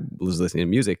before I was listening to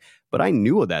music, but I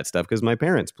knew of that stuff because my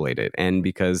parents played it and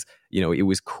because, you know, it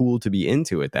was cool to be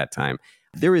into at that time.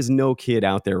 There is no kid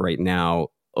out there right now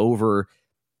over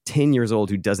 10 years old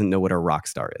who doesn't know what a rock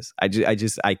star is.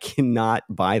 I cannot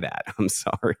buy that. I'm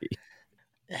sorry.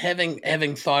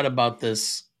 Having thought about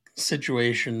this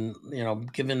situation,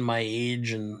 given my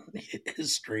age and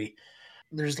history,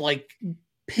 there's like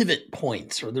pivot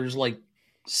points, or there's like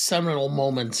seminal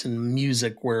moments in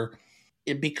music where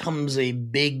it becomes a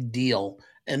big deal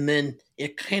and then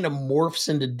it kind of morphs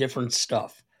into different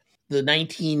stuff. The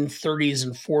 1930s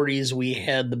and 40s, we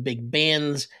had the big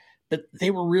bands, but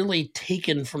they were really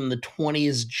taken from the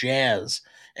 20s jazz.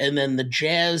 And then the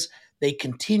jazz, they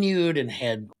continued and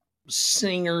had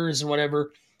singers and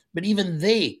whatever, but even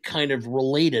they kind of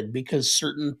related because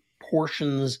certain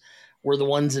portions were the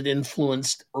ones that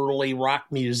influenced early rock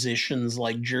musicians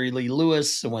like Jerry Lee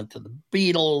Lewis and went to the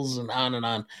Beatles and on and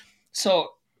on.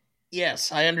 So,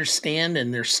 yes, I understand,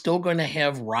 and they're still going to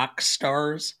have rock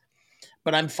stars,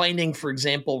 but I'm finding, for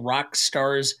example, rock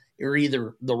stars are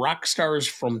either the rock stars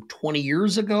from 20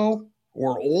 years ago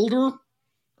or older.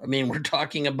 I mean, we're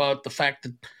talking about the fact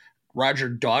that Roger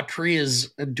Daughtry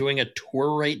is doing a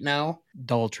tour right now.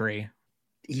 Daltrey.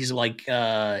 He's like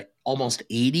almost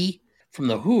 80 from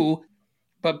The Who.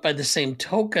 But by the same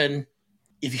token,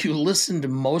 if you listen to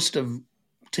most of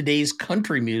today's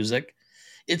country music,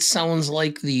 it sounds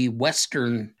like the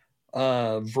Western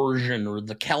version, or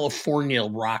the California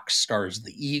rock stars,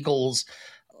 the Eagles,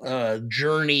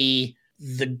 Journey,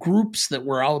 the groups that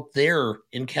were out there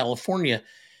in California,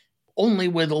 only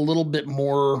with a little bit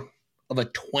more of a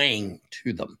twang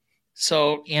to them.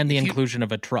 So, and the inclusion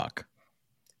of a truck.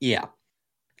 Yeah.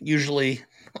 Usually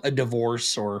a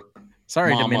divorce or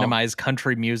sorry mama. To minimize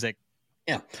country music.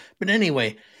 Yeah. But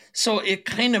anyway, so it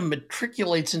kind of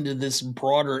matriculates into this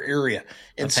broader area.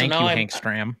 And well, thank you, Hank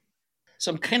Stram.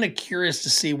 So I'm kind of curious to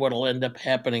see what'll end up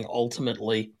happening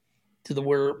ultimately to the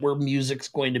where music's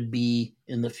going to be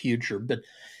in the future. But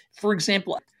for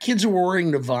example, kids who are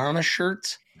wearing Nirvana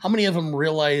shirts, how many of them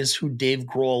realize who Dave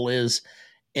Grohl is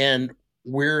and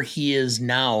where he is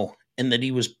now, and that he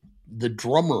was the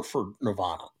drummer for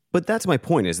Nirvana? But that's my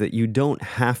point, is that you don't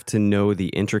have to know the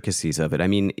intricacies of it. I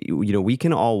mean, we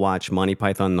can all watch Monty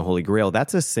Python and the Holy Grail.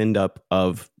 That's a send-up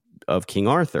of King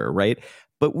Arthur, right?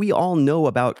 But we all know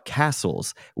about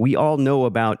castles. We all know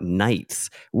about knights.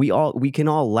 We can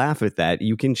all laugh at that.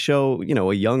 You can show,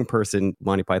 a young person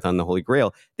Monty Python and the Holy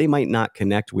Grail. They might not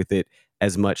connect with it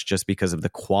as much just because of the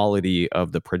quality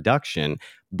of the production,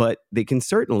 but they can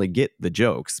certainly get the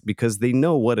jokes because they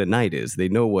know what a knight is. They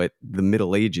know what the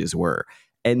Middle Ages were.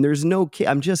 And there's no kid,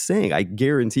 I'm just saying, I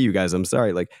guarantee you guys, I'm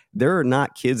sorry, like there are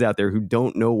not kids out there who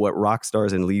don't know what rock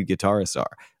stars and lead guitarists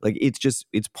are. Like it's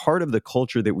part of the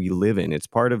culture that we live in. It's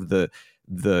part of the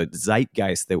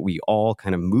zeitgeist that we all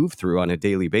kind of move through on a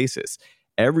daily basis.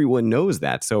 Everyone knows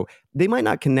that. So they might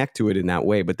not connect to it in that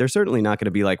way, but they're certainly not going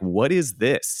to be like, what is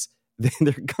this?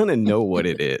 They're going to know what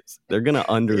it is. They're going to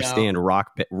understand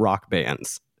rock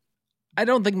bands. I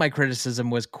don't think my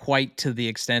criticism was quite to the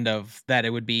extent of that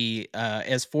it would be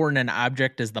as foreign an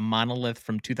object as the monolith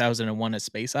from 2001: A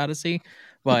Space Odyssey,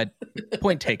 but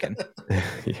point taken.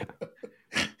 Yeah.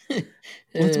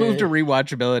 Let's move to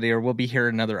rewatchability, or we'll be here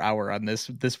another hour on this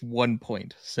one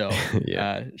point. So,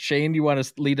 yeah. Shane, do you want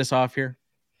to lead us off here?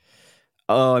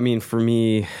 Oh, I mean, for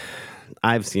me,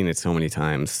 I've seen it so many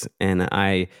times, and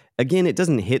again, it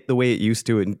doesn't hit the way it used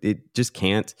to. It just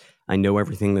can't. I know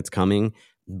everything that's coming,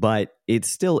 but it's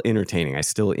still entertaining. I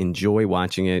still enjoy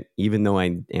watching it, even though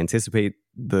I anticipate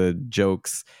the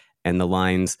jokes and the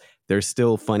lines. They're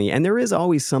still funny, and there is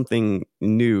always something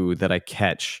new that I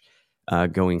catch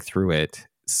going through it.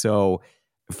 So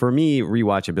for me,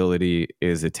 rewatchability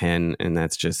is a 10, and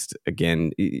that's just,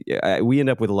 again, we end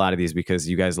up with a lot of these because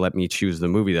you guys let me choose the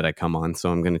movie that I come on, so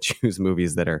I'm going to choose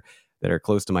movies that are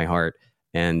close to my heart,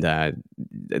 and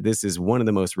this is one of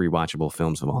the most rewatchable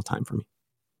films of all time for me.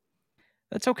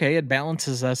 That's okay. It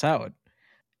balances us out.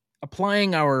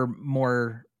 Applying our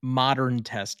more modern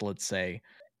test, let's say,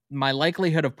 my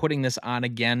likelihood of putting this on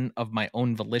again of my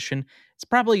own volition, it's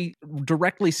probably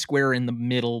directly square in the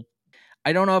middle.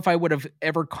 I don't know if I would have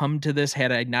ever come to this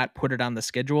had I not put it on the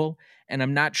schedule, and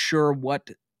I'm not sure what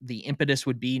the impetus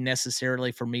would be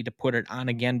necessarily for me to put it on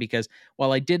again, because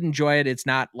while I did enjoy it, it's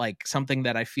not like something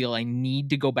that I feel I need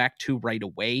to go back to right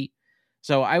away.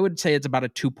 So I would say it's about a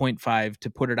 2.5 to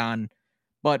put it on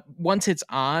But once it's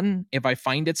on, if I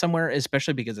find it somewhere,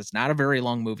 especially because it's not a very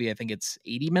long movie, I think it's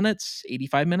 80 minutes,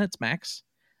 85 minutes max.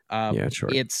 Yeah, sure.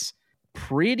 It's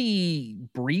pretty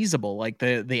breezable. Like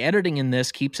the editing in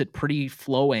this keeps it pretty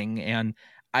flowing. And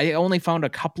I only found a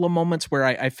couple of moments where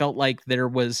I felt like there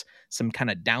was some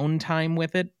kind of downtime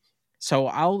with it. So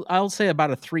I'll say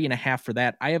about a 3.5 for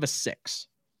that. I have a 6.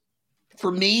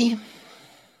 For me,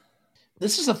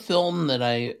 this is a film that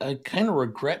I kind of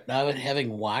regret not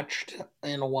having watched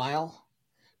in a while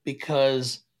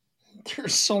because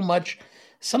there's so much.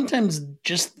 Sometimes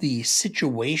just the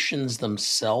situations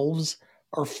themselves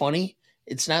are funny.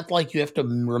 It's not like you have to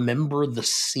remember the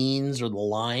scenes or the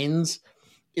lines.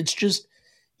 It's just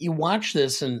you watch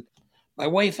this, and my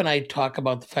wife and I talk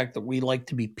about the fact that we like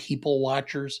to be people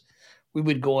watchers. We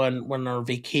would go on when our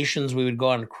vacations, we would go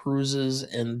on cruises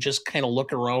and just kind of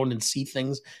look around and see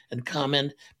things and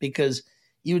comment because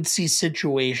you would see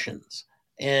situations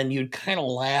and you'd kind of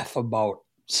laugh about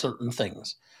certain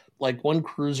things. Like one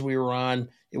cruise we were on,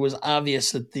 it was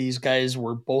obvious that these guys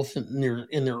were both in their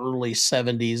early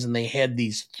 70s and they had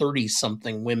these 30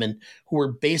 something women who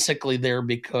were basically there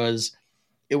because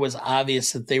it was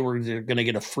obvious that they were going to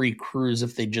get a free cruise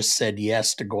if they just said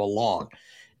yes to go along.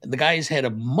 The guys had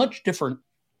a much different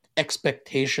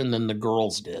expectation than the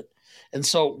girls did. And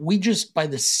so we just, by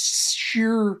the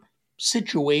sheer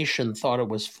situation, thought it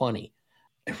was funny.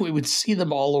 And we would see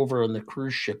them all over on the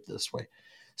cruise ship this way.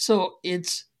 So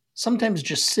it's sometimes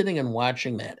just sitting and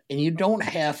watching that. And you don't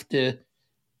have to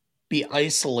be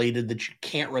isolated that you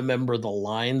can't remember the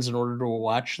lines in order to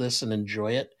watch this and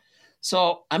enjoy it.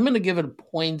 So I'm going to give it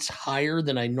points higher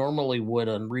than I normally would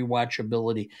on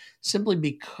rewatchability, simply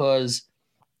because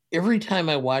every time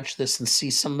I watch this and see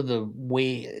some of the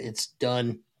way it's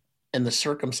done and the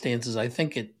circumstances, I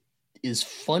think it is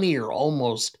funnier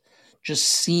almost just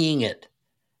seeing it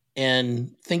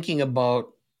and thinking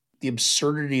about the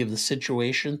absurdity of the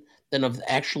situation than of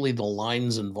actually the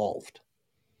lines involved.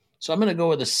 So I'm going to go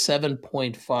with a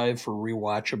 7.5 for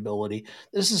rewatchability.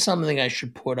 This is something I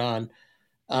should put on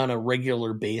a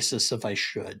regular basis if I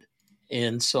should.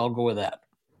 And so I'll go with that.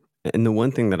 And the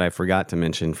one thing that I forgot to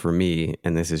mention for me,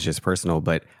 and this is just personal,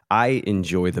 but I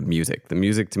enjoy the music. The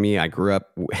music to me, I grew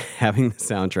up having the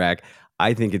soundtrack.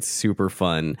 I think it's super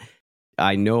fun.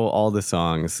 I know all the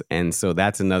songs. And so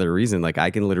that's another reason. Like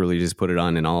I can literally just put it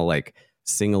on and I'll like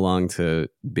sing along to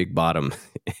Big Bottom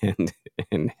and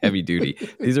Heavy Duty.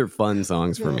 These are fun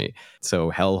songs for me.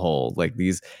 So Hellhole, like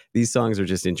these songs are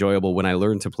just enjoyable. When I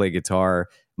learned to play guitar,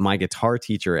 my guitar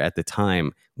teacher at the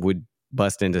time would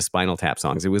bust into Spinal Tap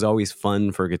songs. It was always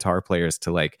fun for guitar players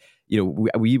to like, you know,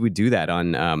 we would do that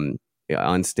on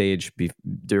stage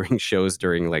during shows,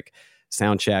 during like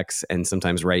sound checks, and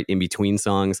sometimes right in between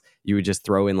songs, you would just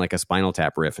throw in like a Spinal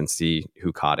Tap riff and see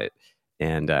who caught it.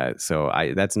 And so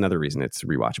that's another reason it's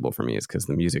rewatchable for me, is because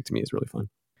the music to me is really fun.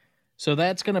 So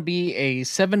that's going to be a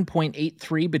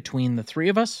 7.83 between the three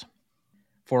of us.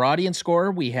 For audience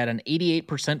score, we had an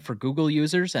 88% for Google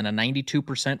users and a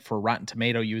 92% for Rotten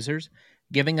Tomato users,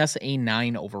 giving us a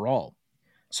 9 overall.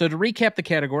 So to recap the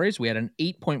categories, we had an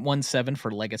 8.17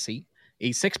 for legacy,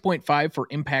 a 6.5 for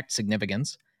impact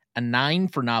significance, a 9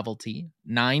 for novelty,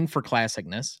 9 for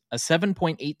classicness, a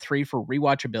 7.83 for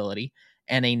rewatchability,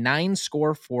 and a 9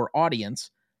 score for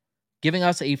audience, giving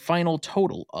us a final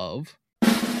total of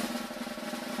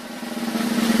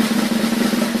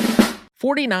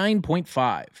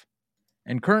 49.5,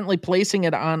 and currently placing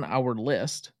it on our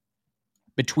list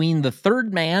between The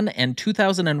Third Man and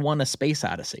 2001: A Space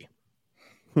Odyssey.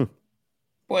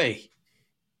 Boy,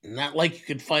 not like you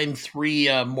could find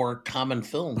 3 more common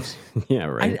films. Yeah,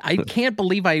 right. I can't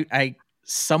believe I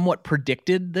somewhat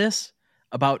predicted this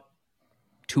about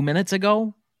 2 minutes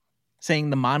ago, saying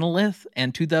The Monolith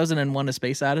and 2001: A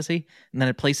Space Odyssey, and then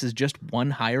it places just one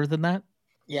higher than that.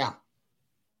 Yeah.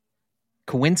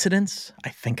 Coincidence? I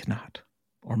think not.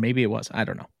 Or maybe it was. I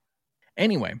don't know.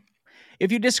 Anyway,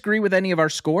 if you disagree with any of our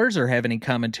scores or have any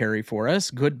commentary for us,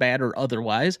 good, bad, or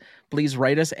otherwise, please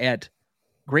write us at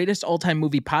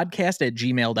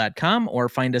greatestaltimemoviepodcast@gmail.com or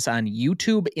find us on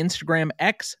YouTube, Instagram,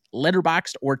 X,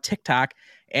 Letterboxd, or TikTok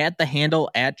at the handle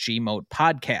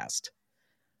 @GModePodcast.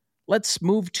 Let's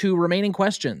move to remaining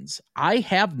questions. I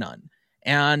have none.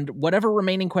 And whatever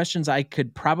remaining questions I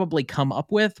could probably come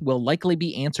up with will likely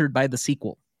be answered by the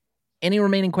sequel. Any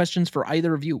remaining questions for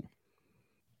either of you?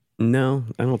 No,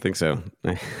 I don't think so.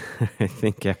 I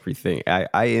think everything. I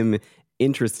am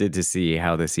interested to see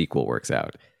how the sequel works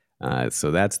out. So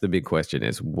that's the big question: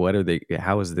 is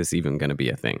how is this even going to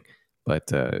be a thing?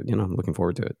 But I'm looking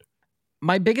forward to it.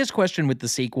 My biggest question with the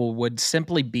sequel would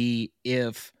simply be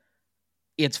if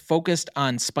it's focused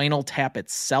on Spinal Tap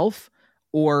itself,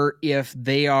 or if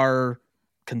they are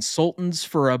consultants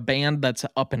for a band that's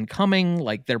up and coming,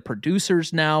 like they're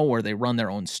producers now, or they run their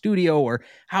own studio, or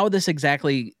how this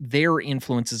exactly their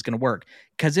influence is going to work.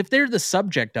 Because if they're the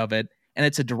subject of it and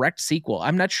it's a direct sequel,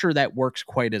 I'm not sure that works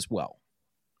quite as well.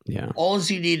 Yeah. All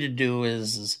you need to do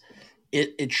is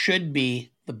it should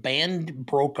be the band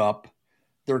broke up.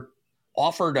 They're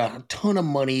offered a ton of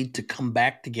money to come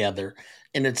back together.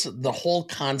 And it's the whole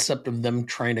concept of them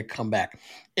trying to come back.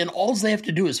 And all they have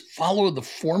to do is follow the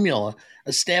formula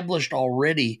established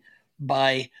already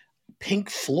by Pink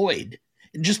Floyd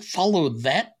and just follow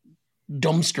that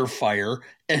dumpster fire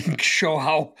and show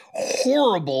how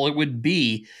horrible it would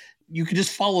be. You could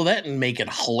just follow that and make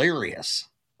it hilarious.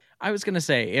 I was going to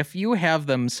say, if you have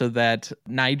them so that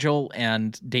Nigel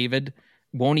and David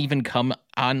won't even come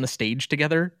on the stage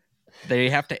together, they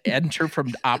have to enter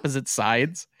from opposite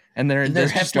sides. And they have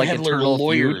just to like have their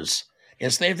lawyers. Feud.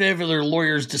 Yes, they have to have their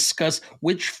lawyers discuss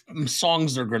which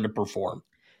songs they're going to perform.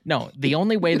 No, the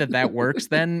only way that works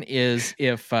then is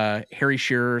if Harry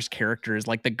Shearer's character is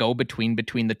like the go-between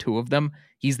between the two of them.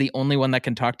 He's the only one that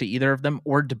can talk to either of them,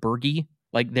 or DeBerge,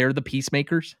 like they're the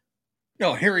peacemakers.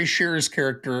 No, Harry Shearer's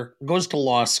character goes to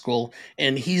law school,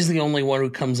 and he's the only one who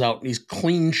comes out, and he's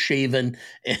clean-shaven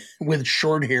with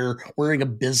short hair, wearing a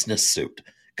business suit,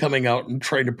 coming out and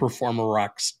trying to perform a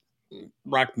rock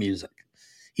music.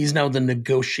 He's now the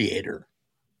negotiator.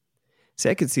 See,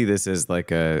 I could see this as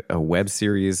like a web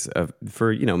series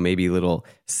for maybe little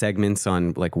segments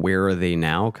on like where are they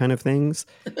now kind of things.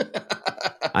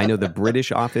 I know the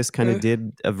British Office kind of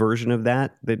did a version of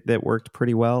that worked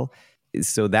pretty well.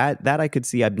 So that I could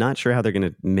see. I'm not sure how they're going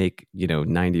to make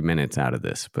 90 minutes out of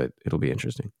this, but it'll be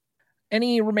interesting.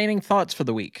 Any remaining thoughts for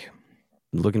the week?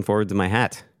 Looking forward to my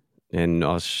hat, and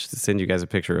I'll send you guys a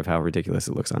picture of how ridiculous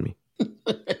it looks on me.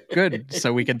 Good.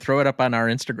 So we can throw it up on our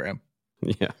Instagram.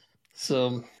 Yeah.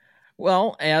 So,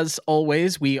 well, as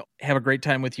always, we have a great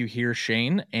time with you here,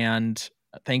 Shane. And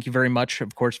thank you very much,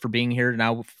 of course, for being here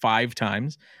now 5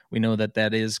 times. We know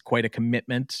that is quite a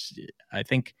commitment. I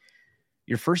think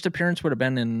your first appearance would have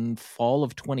been in fall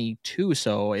of 22.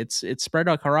 So it's spread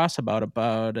across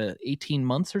about 18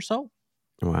 months or so.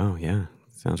 Wow. Yeah.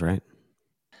 Sounds right.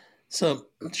 So,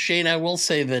 Shane, I will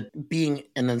say that being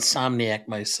an insomniac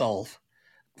myself,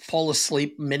 fall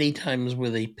asleep many times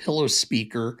with a pillow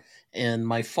speaker and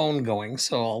my phone going.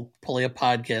 So I'll play a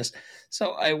podcast.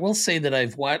 So I will say that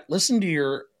I've listened to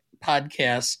your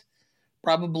podcast,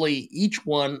 probably each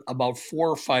one about 4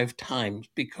 or 5 times,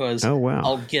 because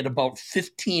I'll get about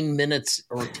 15 minutes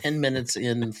or 10 minutes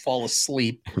in and fall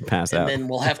asleep. Pass out. And then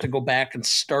we'll have to go back and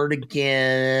start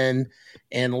again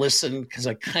and listen, because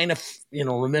I kind of,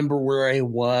 remember where I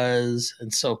was.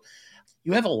 And so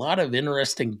you have a lot of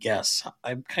interesting guests.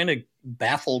 I'm kind of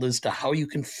baffled as to how you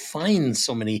can find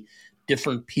so many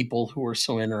different people who are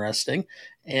so interesting.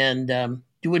 And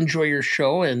do enjoy your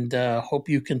show, and hope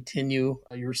you continue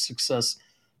your success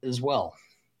as well.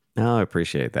 Oh, I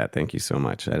appreciate that. Thank you so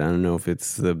much. I don't know if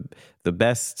it's the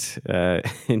best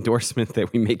endorsement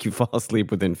that we make you fall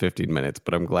asleep within 15 minutes,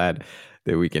 but I'm glad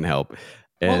that we can help.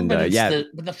 And but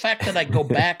the fact that I go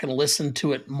back and listen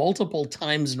to it multiple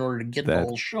times in order to get the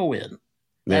whole show in.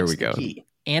 There we go. Key.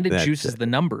 And it juices the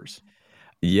numbers.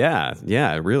 Yeah,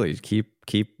 really.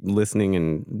 Keep listening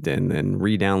and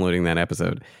re-downloading that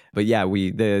episode. But yeah,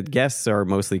 the guests are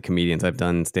mostly comedians. I've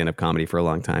done stand-up comedy for a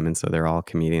long time, and so they're all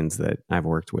comedians that I've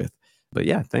worked with. But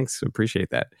yeah, thanks.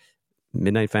 Appreciate that.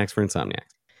 Midnight Facts for Insomniacs.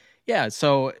 Yeah,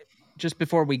 so just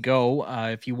before we go,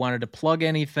 if you wanted to plug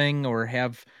anything or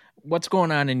have what's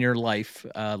going on in your life,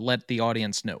 let the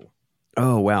audience know.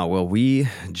 Oh, wow. Well, we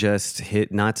just hit,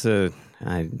 I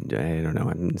don't know,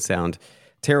 I sound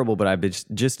terrible, but I've been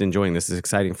just enjoying this. It's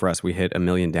exciting for us. We hit 1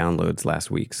 million downloads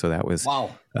last week. So that was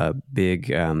a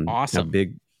big, awesome. A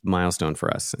big milestone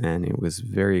for us. And it was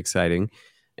very exciting.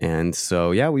 And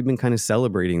so, yeah, we've been kind of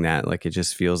celebrating that. Like, it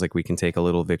just feels like we can take a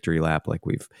little victory lap. Like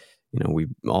we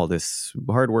all this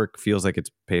hard work feels like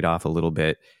it's paid off a little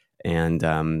bit. And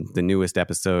the newest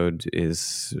episode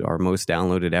is our most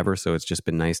downloaded ever. So it's just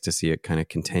been nice to see it kind of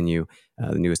continue.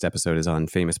 The newest episode is on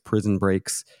famous prison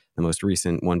breaks. The most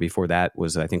recent one before that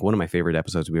was, I think, one of my favorite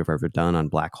episodes we've ever done on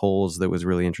black holes. That was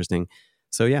really interesting.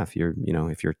 So yeah, if you're an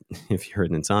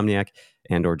insomniac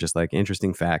and or just like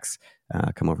interesting facts,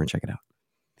 come over and check it out.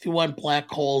 If you want black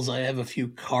holes, I have a few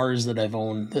cars that I've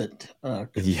owned that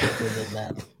could fit within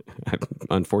that. I'm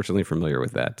unfortunately familiar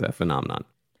with that phenomenon.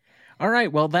 All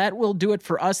right, well, that will do it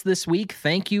for us this week.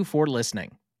 Thank you for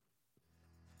listening.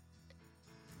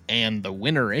 And the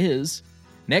winner is...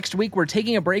 Next week, we're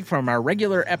taking a break from our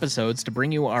regular episodes to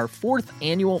bring you our 4th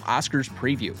annual Oscars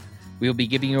preview. We'll be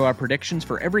giving you our predictions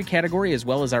for every category as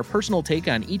well as our personal take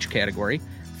on each category,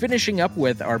 finishing up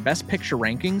with our Best Picture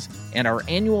rankings and our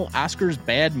annual Oscars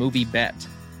Bad Movie Bet.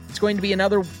 It's going to be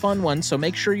another fun one, so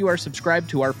make sure you are subscribed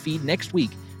to our feed next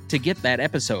week to get that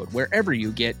episode wherever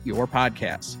you get your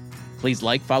podcasts. Please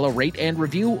like, follow, rate, and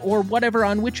review, or whatever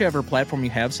on whichever platform you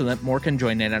have so that more can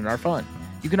join in on our fun.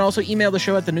 You can also email the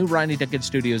show at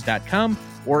thenewRonnieDuncanStudios.com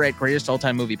or at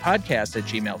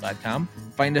greatestaltimemoviepodcast@gmail.com.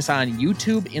 Find us on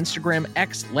YouTube, Instagram,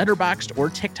 X, Letterboxd, or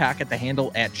TikTok at the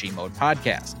handle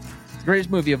 @GModePodcast. The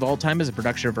Greatest Movie of All Time is a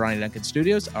production of Ronnie Duncan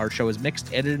Studios. Our show is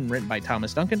mixed, edited, and written by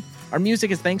Thomas Duncan. Our music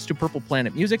is thanks to Purple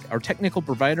Planet Music. Our technical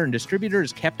provider and distributor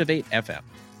is Captivate FM.